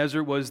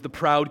Nebuchadnezzar was the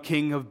proud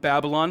king of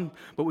Babylon,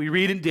 but we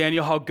read in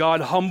Daniel how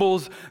God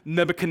humbles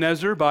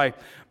Nebuchadnezzar by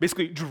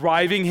basically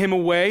driving him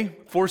away,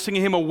 forcing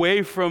him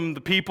away from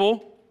the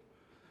people.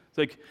 It's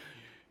like,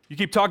 you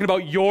keep talking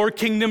about your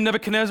kingdom,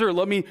 Nebuchadnezzar.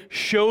 Let me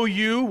show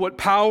you what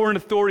power and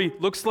authority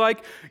looks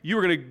like. You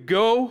are going to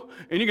go,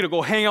 and you're going to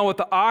go hang out with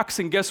the ox,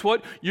 and guess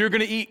what? You're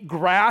going to eat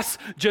grass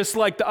just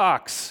like the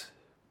ox.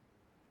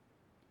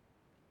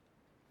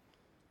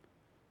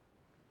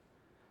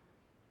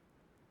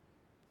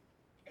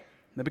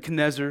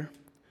 Nebuchadnezzar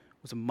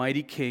was a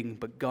mighty king,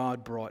 but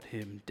God brought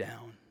him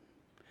down.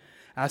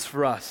 As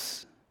for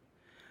us,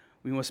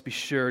 we must be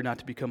sure not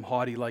to become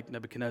haughty like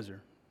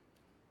Nebuchadnezzar.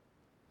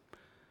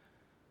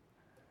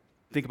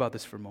 Think about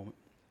this for a moment.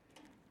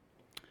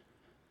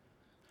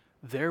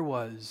 There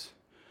was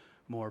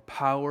more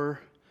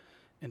power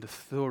and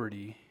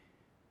authority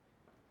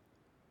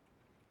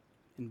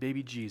in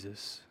baby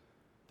Jesus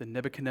than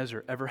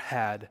Nebuchadnezzar ever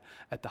had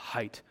at the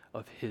height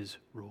of his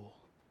rule.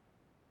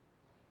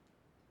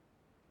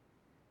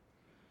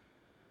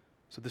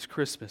 So this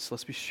Christmas,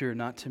 let's be sure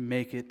not to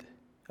make it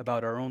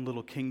about our own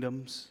little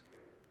kingdoms,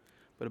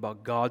 but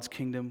about God's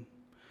kingdom,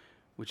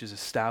 which is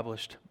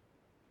established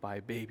by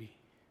a baby.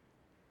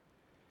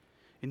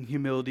 In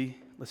humility,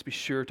 let's be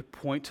sure to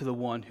point to the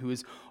one who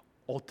is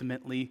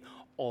ultimately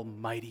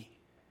almighty.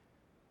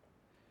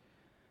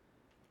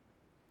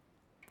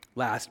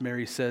 Last,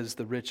 Mary says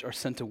the rich are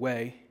sent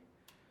away.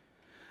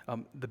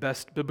 The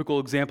best biblical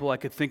example I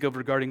could think of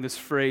regarding this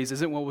phrase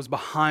isn't what was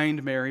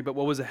behind Mary, but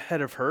what was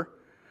ahead of her.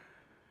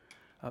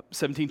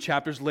 17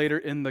 chapters later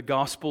in the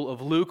Gospel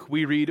of Luke,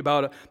 we read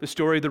about the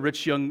story of the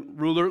rich young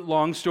ruler.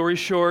 Long story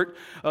short,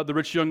 the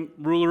rich young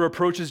ruler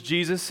approaches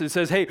Jesus and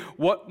says, hey,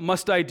 what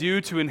must I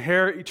do to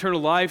inherit eternal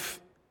life?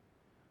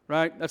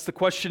 Right? That's the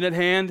question at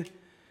hand.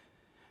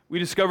 We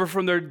discover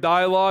from their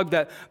dialogue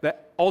that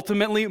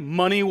ultimately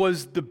money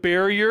was the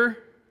barrier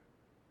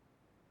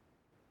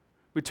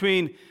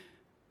between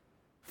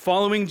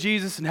following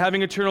Jesus and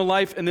having eternal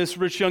life and this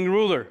rich young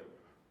ruler.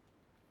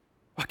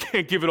 I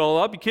can't give it all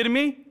up. You kidding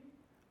me?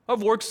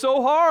 I've worked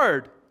so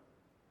hard.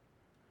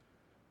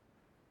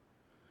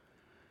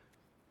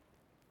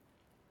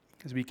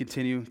 As we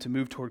continue to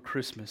move toward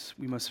Christmas,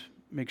 we must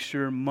make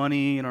sure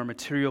money and our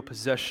material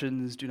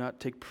possessions do not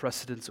take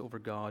precedence over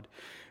God.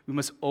 We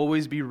must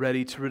always be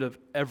ready to rid of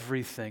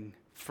everything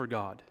for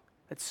God.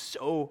 That's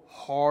so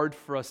hard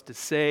for us to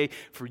say,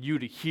 for you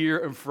to hear,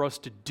 and for us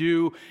to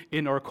do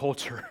in our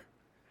culture.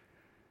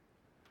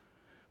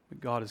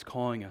 But God is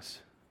calling us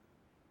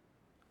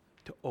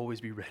to always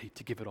be ready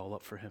to give it all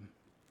up for Him.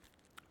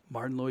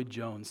 Martin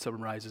Lloyd-Jones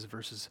summarizes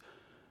verses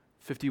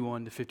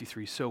 51 to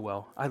 53 so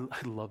well. I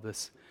love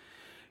this.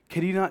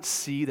 Can you not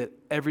see that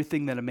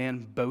everything that a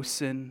man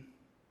boasts in,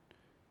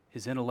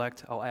 his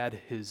intellect, I'll add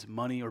his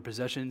money or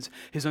possessions,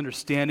 his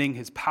understanding,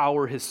 his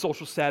power, his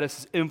social status,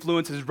 his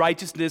influence, his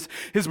righteousness,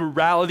 his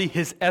morality,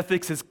 his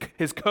ethics,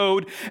 his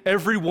code,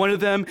 every one of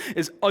them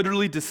is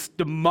utterly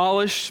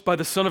demolished by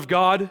the Son of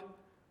God?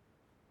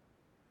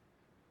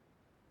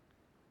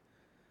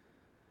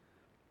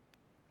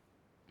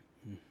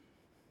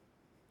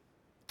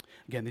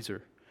 Again, these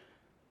are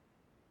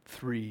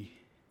three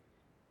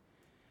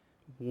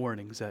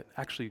warnings that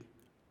actually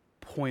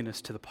point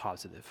us to the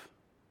positive.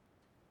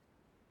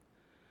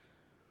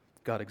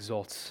 God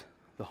exalts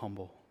the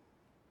humble.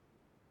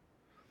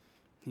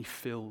 He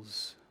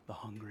fills the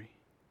hungry.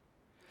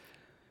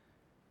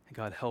 And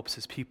God helps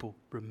His people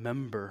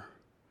remember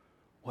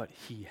what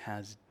He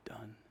has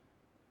done.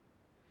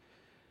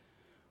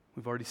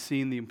 We've already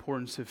seen the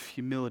importance of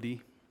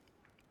humility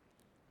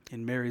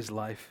in Mary's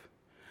life.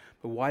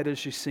 But why does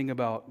she sing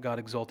about God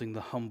exalting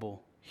the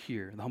humble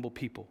here, the humble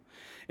people?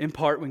 In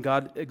part, when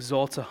God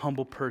exalts a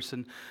humble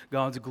person,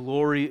 God's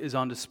glory is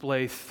on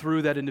display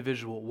through that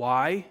individual.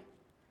 Why?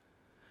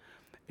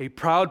 A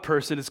proud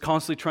person is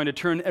constantly trying to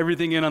turn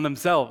everything in on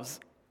themselves.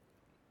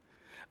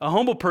 A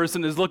humble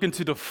person is looking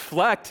to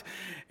deflect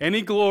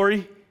any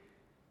glory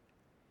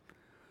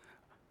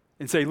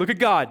and say, look at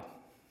God.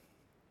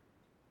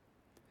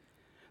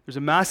 There's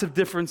a massive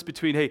difference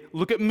between, hey,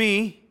 look at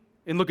me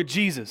and look at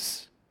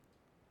Jesus.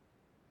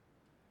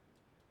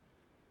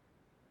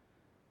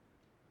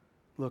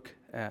 Look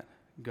at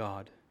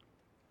God.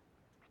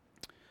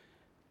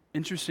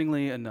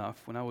 Interestingly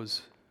enough, when I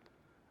was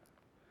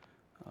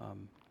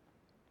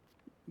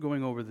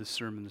going over this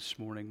sermon this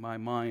morning, my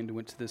mind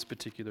went to this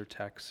particular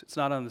text. It's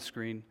not on the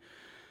screen.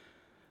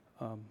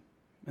 And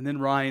then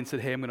Ryan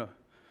said, hey, I'm going to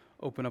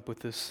open up with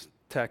this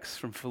text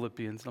from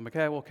Philippians. And I'm like,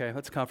 hey, well, okay,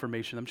 that's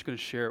confirmation. I'm just going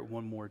to share it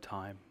one more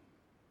time.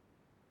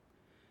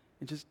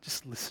 And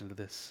just listen to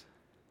this.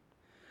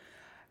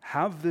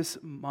 have this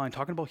mind,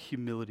 talking about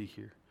humility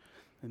here,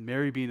 and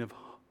Mary being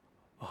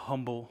a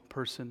humble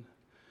person,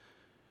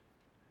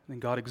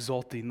 and God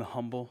exalting the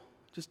humble.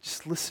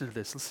 Just listen to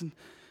this. Listen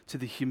to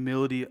the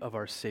humility of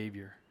our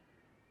Savior.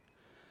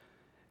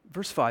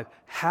 Verse 5,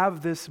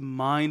 have this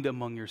mind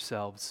among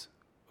yourselves.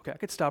 Okay, I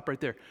could stop right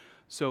there.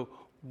 So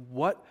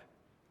what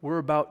we're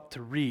about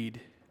to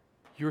read,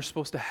 you're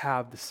supposed to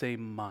have the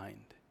same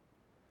mind.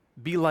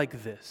 Be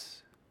like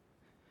this.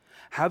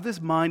 Have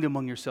this mind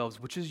among yourselves,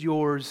 which is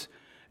yours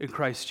in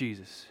Christ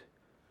Jesus,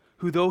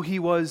 who though he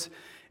was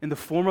in the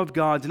form of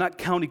God, did not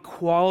count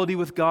equality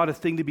with God a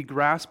thing to be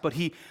grasped, but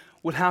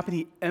what happened?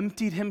 He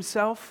emptied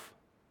himself.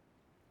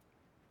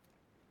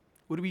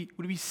 What do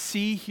we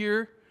see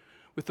here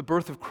with the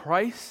birth of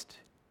Christ?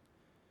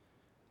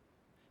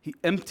 He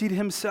emptied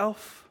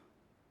himself.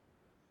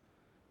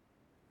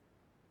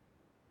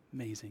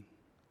 Amazing.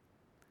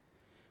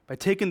 By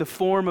taking the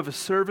form of a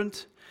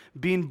servant,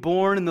 being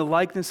born in the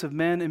likeness of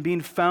men, and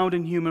being found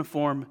in human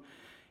form,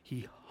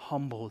 he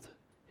humbled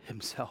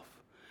himself.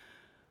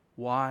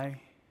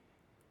 Why?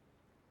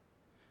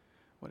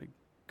 Why did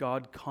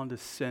God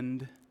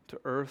condescend to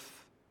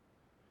earth?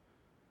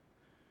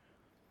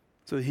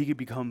 So that he could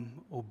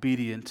become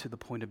obedient to the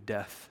point of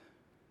death,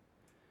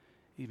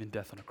 even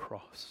death on a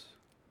cross.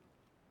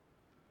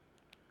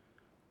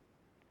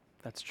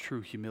 That's true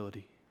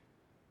humility,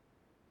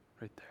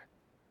 right there.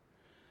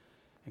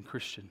 And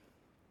Christian,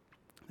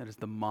 that is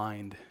the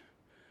mind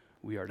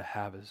we are to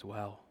have as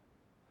well.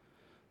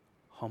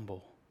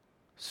 Humble,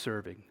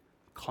 serving,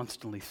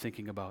 constantly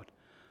thinking about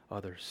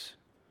others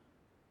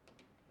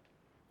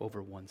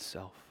over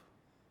oneself.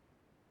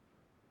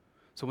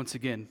 So once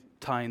again,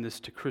 tying this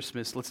to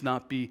Christmas, let's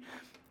not be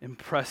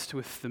impressed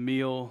with the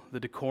meal, the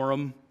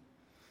decorum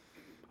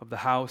of the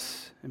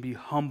house, and be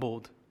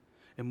humbled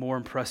and more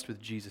impressed with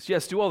Jesus.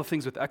 Yes, do all the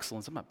things with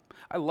excellence.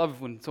 I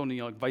love when someone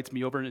invites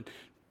me over and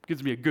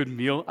gives me a good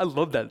meal. I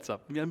love that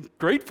stuff. I mean, I'm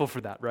grateful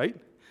for that, right?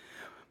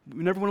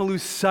 We never want to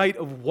lose sight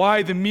of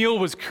why the meal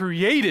was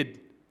created.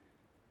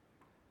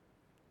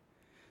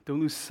 Don't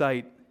lose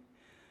sight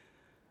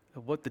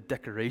of what the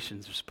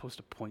decorations are supposed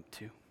to point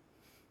to.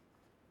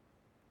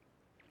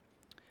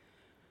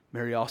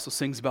 Mary also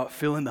sings about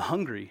filling the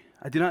hungry.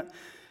 I do not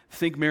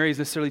think Mary is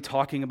necessarily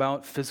talking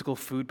about physical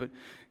food, but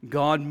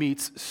God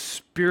meets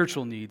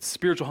spiritual needs,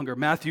 spiritual hunger.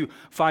 Matthew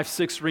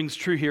 5:6 rings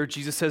true here.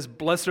 Jesus says,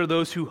 "Blessed are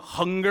those who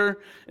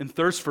hunger and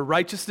thirst for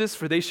righteousness,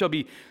 for they shall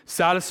be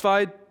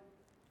satisfied."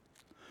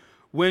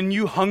 When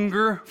you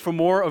hunger for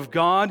more of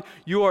God,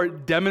 you are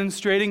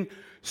demonstrating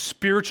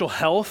spiritual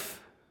health.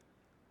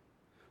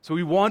 So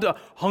we want to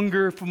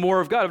hunger for more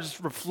of God. I was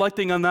just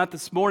reflecting on that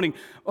this morning.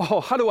 Oh,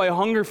 how do I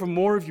hunger for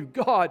more of you,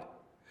 God?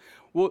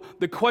 Well,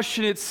 the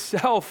question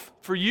itself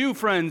for you,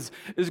 friends,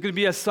 is going to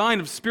be a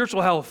sign of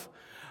spiritual health.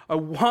 I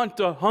want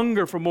to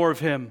hunger for more of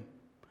Him.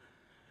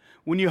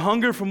 When you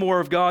hunger for more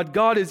of God,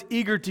 God is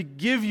eager to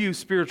give you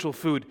spiritual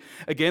food.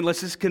 Again, let's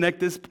just connect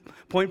this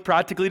point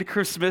practically to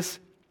Christmas.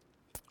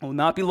 It will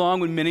not be long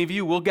when many of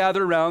you will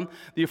gather around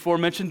the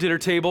aforementioned dinner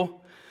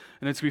table,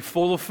 and it's going to be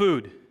full of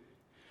food.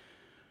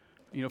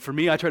 You know, for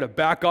me, I try to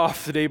back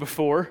off the day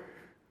before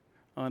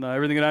on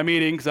everything that I'm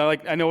eating because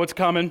I know what's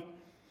coming.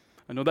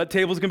 I know that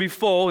table's going to be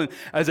full, and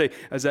as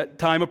that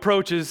time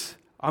approaches,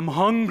 I'm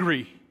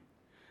hungry.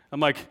 I'm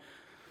like,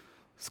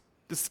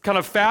 this kind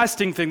of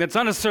fasting thing that's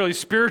not necessarily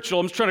spiritual.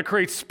 I'm just trying to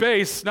create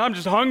space. Now I'm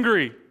just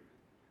hungry.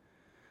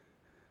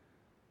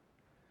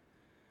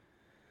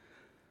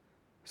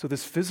 So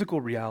this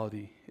physical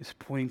reality is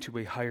pointing to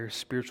a higher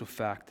spiritual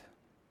fact.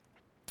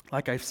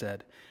 Like I've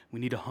said, we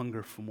need a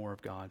hunger for more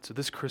of God. So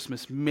this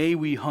Christmas, may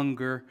we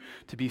hunger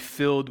to be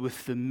filled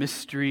with the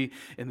mystery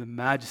and the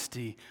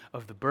majesty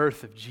of the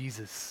birth of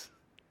Jesus.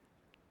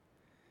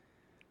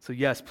 So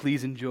yes,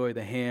 please enjoy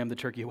the ham, the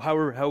turkey,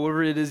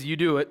 however it is you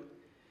do it.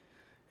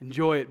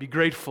 Enjoy it, be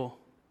grateful,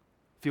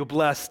 feel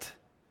blessed.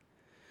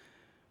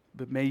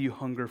 But may you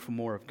hunger for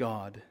more of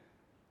God,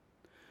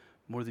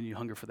 more than you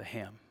hunger for the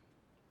ham.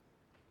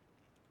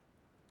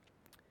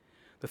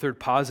 The third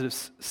positive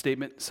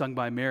statement sung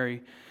by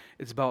Mary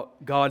is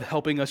about God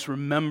helping us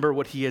remember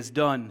what He has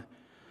done.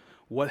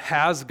 What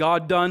has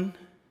God done?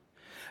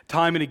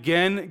 Time and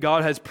again,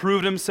 God has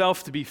proved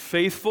Himself to be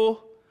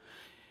faithful.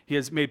 He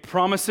has made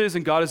promises,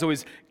 and God has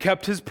always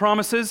kept His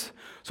promises.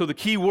 So the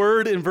key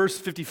word in verse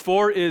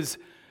 54 is,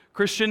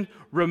 Christian,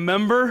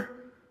 remember.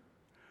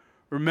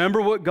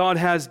 Remember what God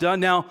has done.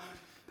 Now,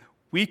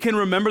 we can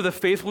remember the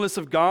faithfulness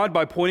of God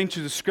by pointing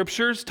to the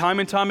Scriptures time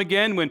and time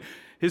again. When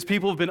His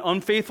people have been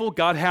unfaithful,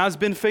 God has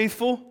been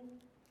faithful.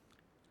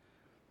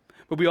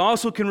 But we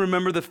also can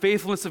remember the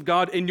faithfulness of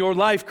God in your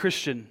life,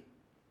 Christian.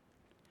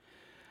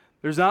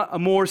 There's not a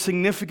more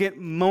significant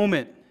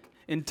moment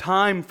in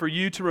time for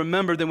you to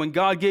remember than when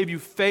God gave you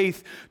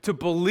faith to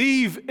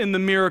believe in the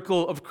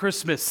miracle of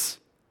Christmas.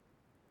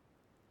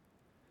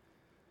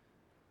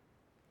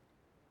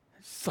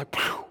 It's like,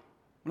 whew.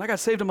 When I got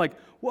saved, I'm like,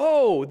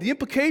 whoa, the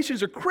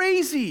implications are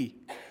crazy.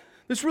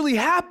 This really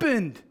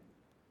happened.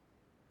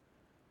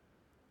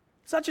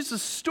 It's not just a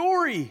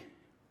story.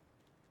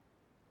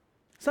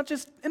 It's not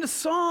just in a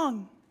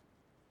song.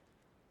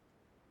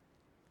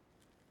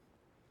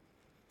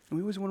 And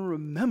we always want to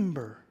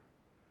remember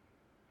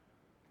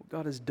what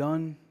God has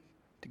done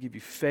to give you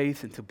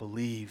faith and to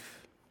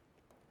believe.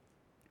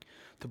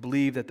 To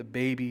believe that the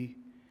baby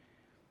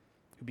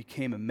who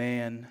became a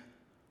man,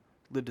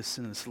 lived a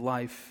sinless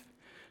life,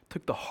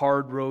 took the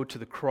hard road to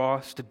the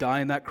cross, to die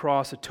on that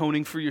cross,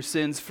 atoning for your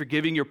sins,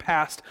 forgiving your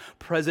past,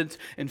 present,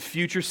 and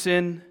future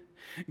sin,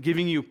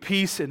 giving you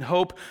peace and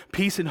hope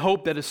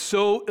that is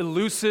so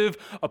elusive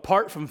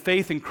apart from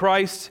faith in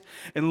Christ.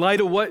 In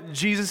light of what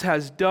Jesus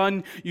has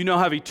done, you now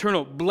have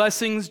eternal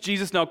blessings.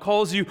 Jesus now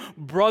calls you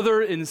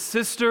brother and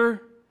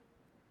sister.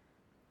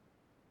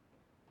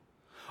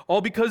 All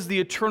because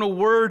the eternal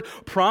word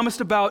promised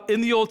about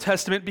in the Old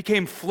Testament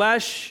became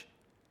flesh.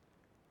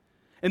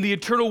 And the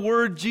eternal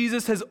word,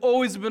 Jesus, has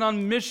always been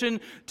on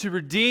mission to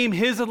redeem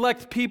his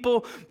elect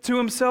people to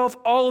himself.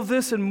 All of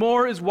this and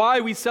more is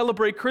why we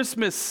celebrate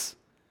Christmas.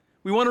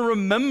 We want to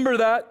remember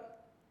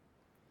that.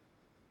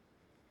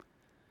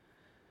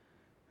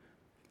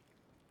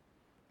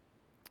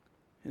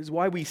 It is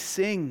why we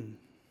sing.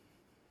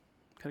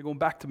 Kind of going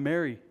back to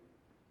Mary.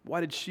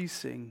 Why did she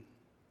sing?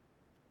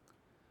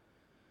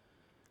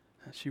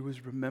 She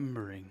was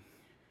remembering.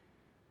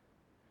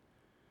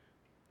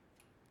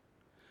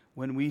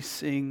 When we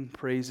sing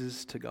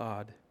praises to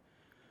God,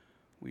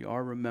 we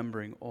are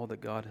remembering all that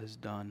God has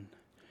done.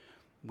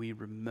 We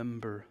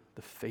remember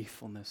the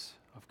faithfulness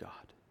of God.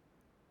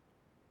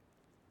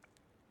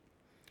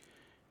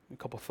 A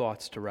couple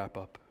thoughts to wrap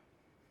up.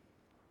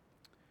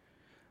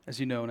 As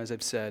you know, and as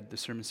I've said, the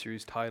sermon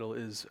series title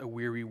is A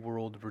Weary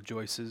World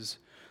Rejoices.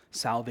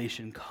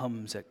 Salvation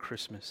Comes at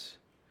Christmas.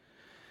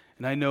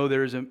 And I know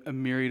there's a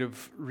myriad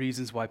of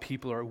reasons why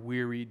people are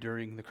weary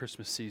during the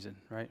Christmas season,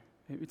 right?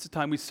 It's a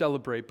time we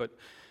celebrate, but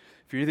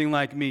if you're anything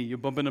like me, you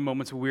bump into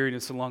moments of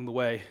weariness along the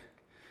way.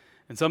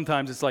 And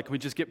sometimes it's like, can we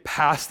just get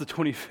past the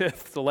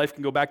 25th so life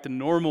can go back to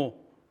normal,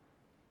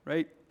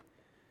 right?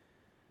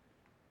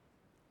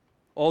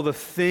 All the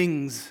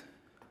things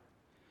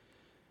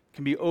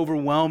can be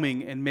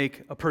overwhelming and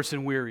make a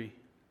person weary.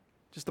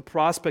 Just the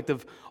prospect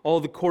of all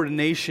the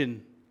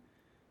coordination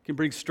can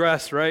bring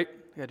stress, right?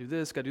 I gotta do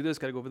this,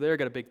 gotta go over there,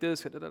 gotta bake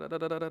this,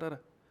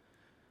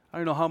 I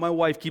don't know how my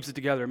wife keeps it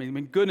together. I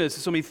mean, goodness,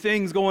 there's so many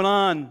things going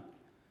on.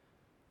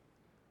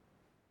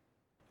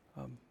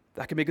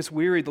 That can make us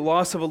weary. The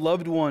loss of a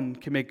loved one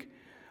can make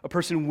a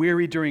person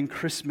weary during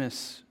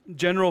Christmas.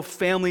 General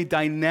family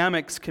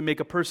dynamics can make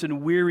a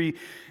person weary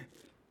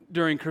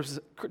during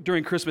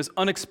Christmas.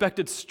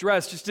 Unexpected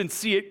stress, just didn't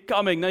see it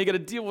coming. Now you got to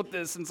deal with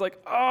this. And it's like,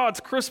 oh, it's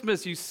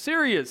Christmas. You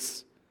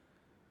serious?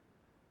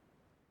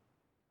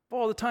 Of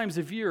all the times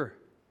of year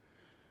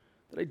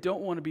that I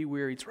don't want to be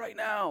weary, it's right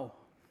now.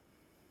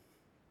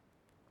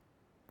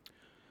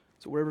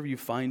 So wherever you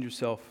find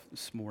yourself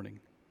this morning,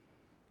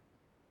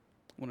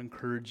 I want to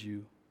encourage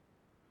you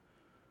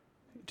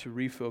to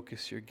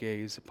refocus your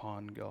gaze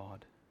upon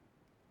God.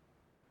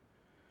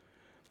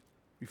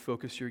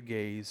 Refocus your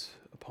gaze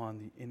upon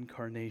the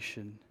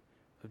incarnation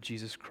of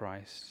Jesus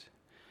Christ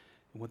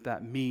and what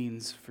that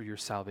means for your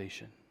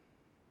salvation.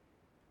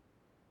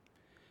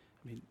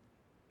 I mean,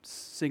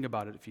 sing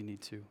about it if you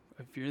need to.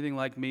 If you're anything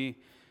like me,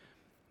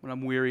 when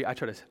I'm weary, I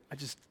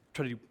just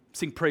try to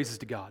sing praises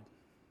to God.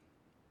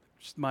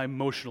 Just my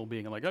emotional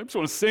being. I'm like, I just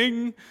want to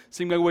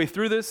sing my way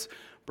through this.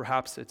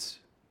 Perhaps it's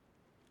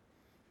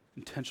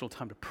intentional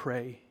time to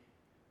pray.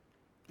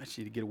 I just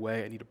need to get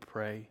away. I need to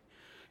pray.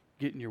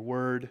 Get in your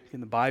word,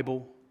 in the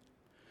Bible.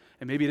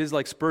 And maybe it is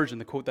like Spurgeon,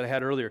 the quote that I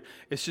had earlier.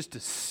 It's just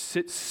to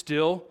sit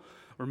still,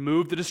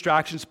 remove the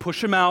distractions,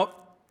 push them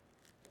out,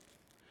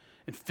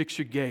 and fix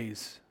your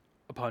gaze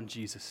upon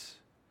Jesus.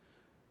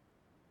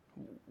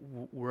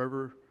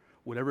 Whatever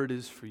it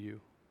is for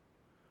you.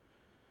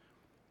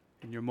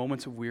 In your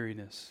moments of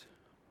weariness,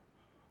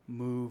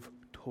 move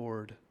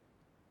toward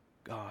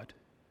God.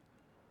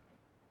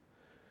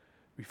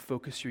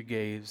 Refocus your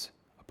gaze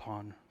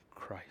upon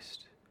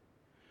Christ.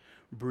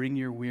 Bring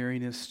your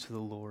weariness to the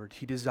Lord.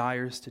 He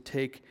desires to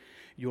take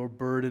your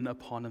burden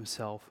upon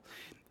himself.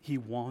 He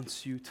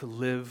wants you to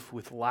live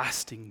with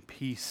lasting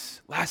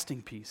peace.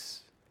 Lasting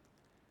peace.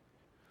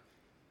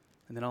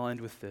 And then I'll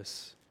end with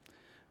this.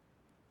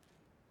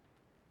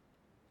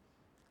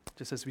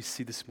 Just as we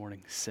see this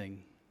morning,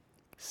 sing.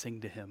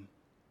 Sing to him.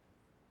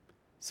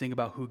 Sing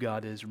about who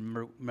God is.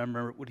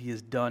 Remember what he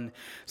has done.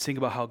 Sing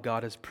about how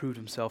God has proved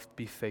himself to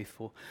be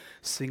faithful.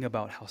 Sing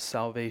about how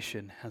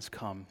salvation has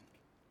come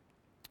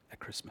at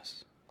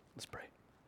Christmas. Let's pray.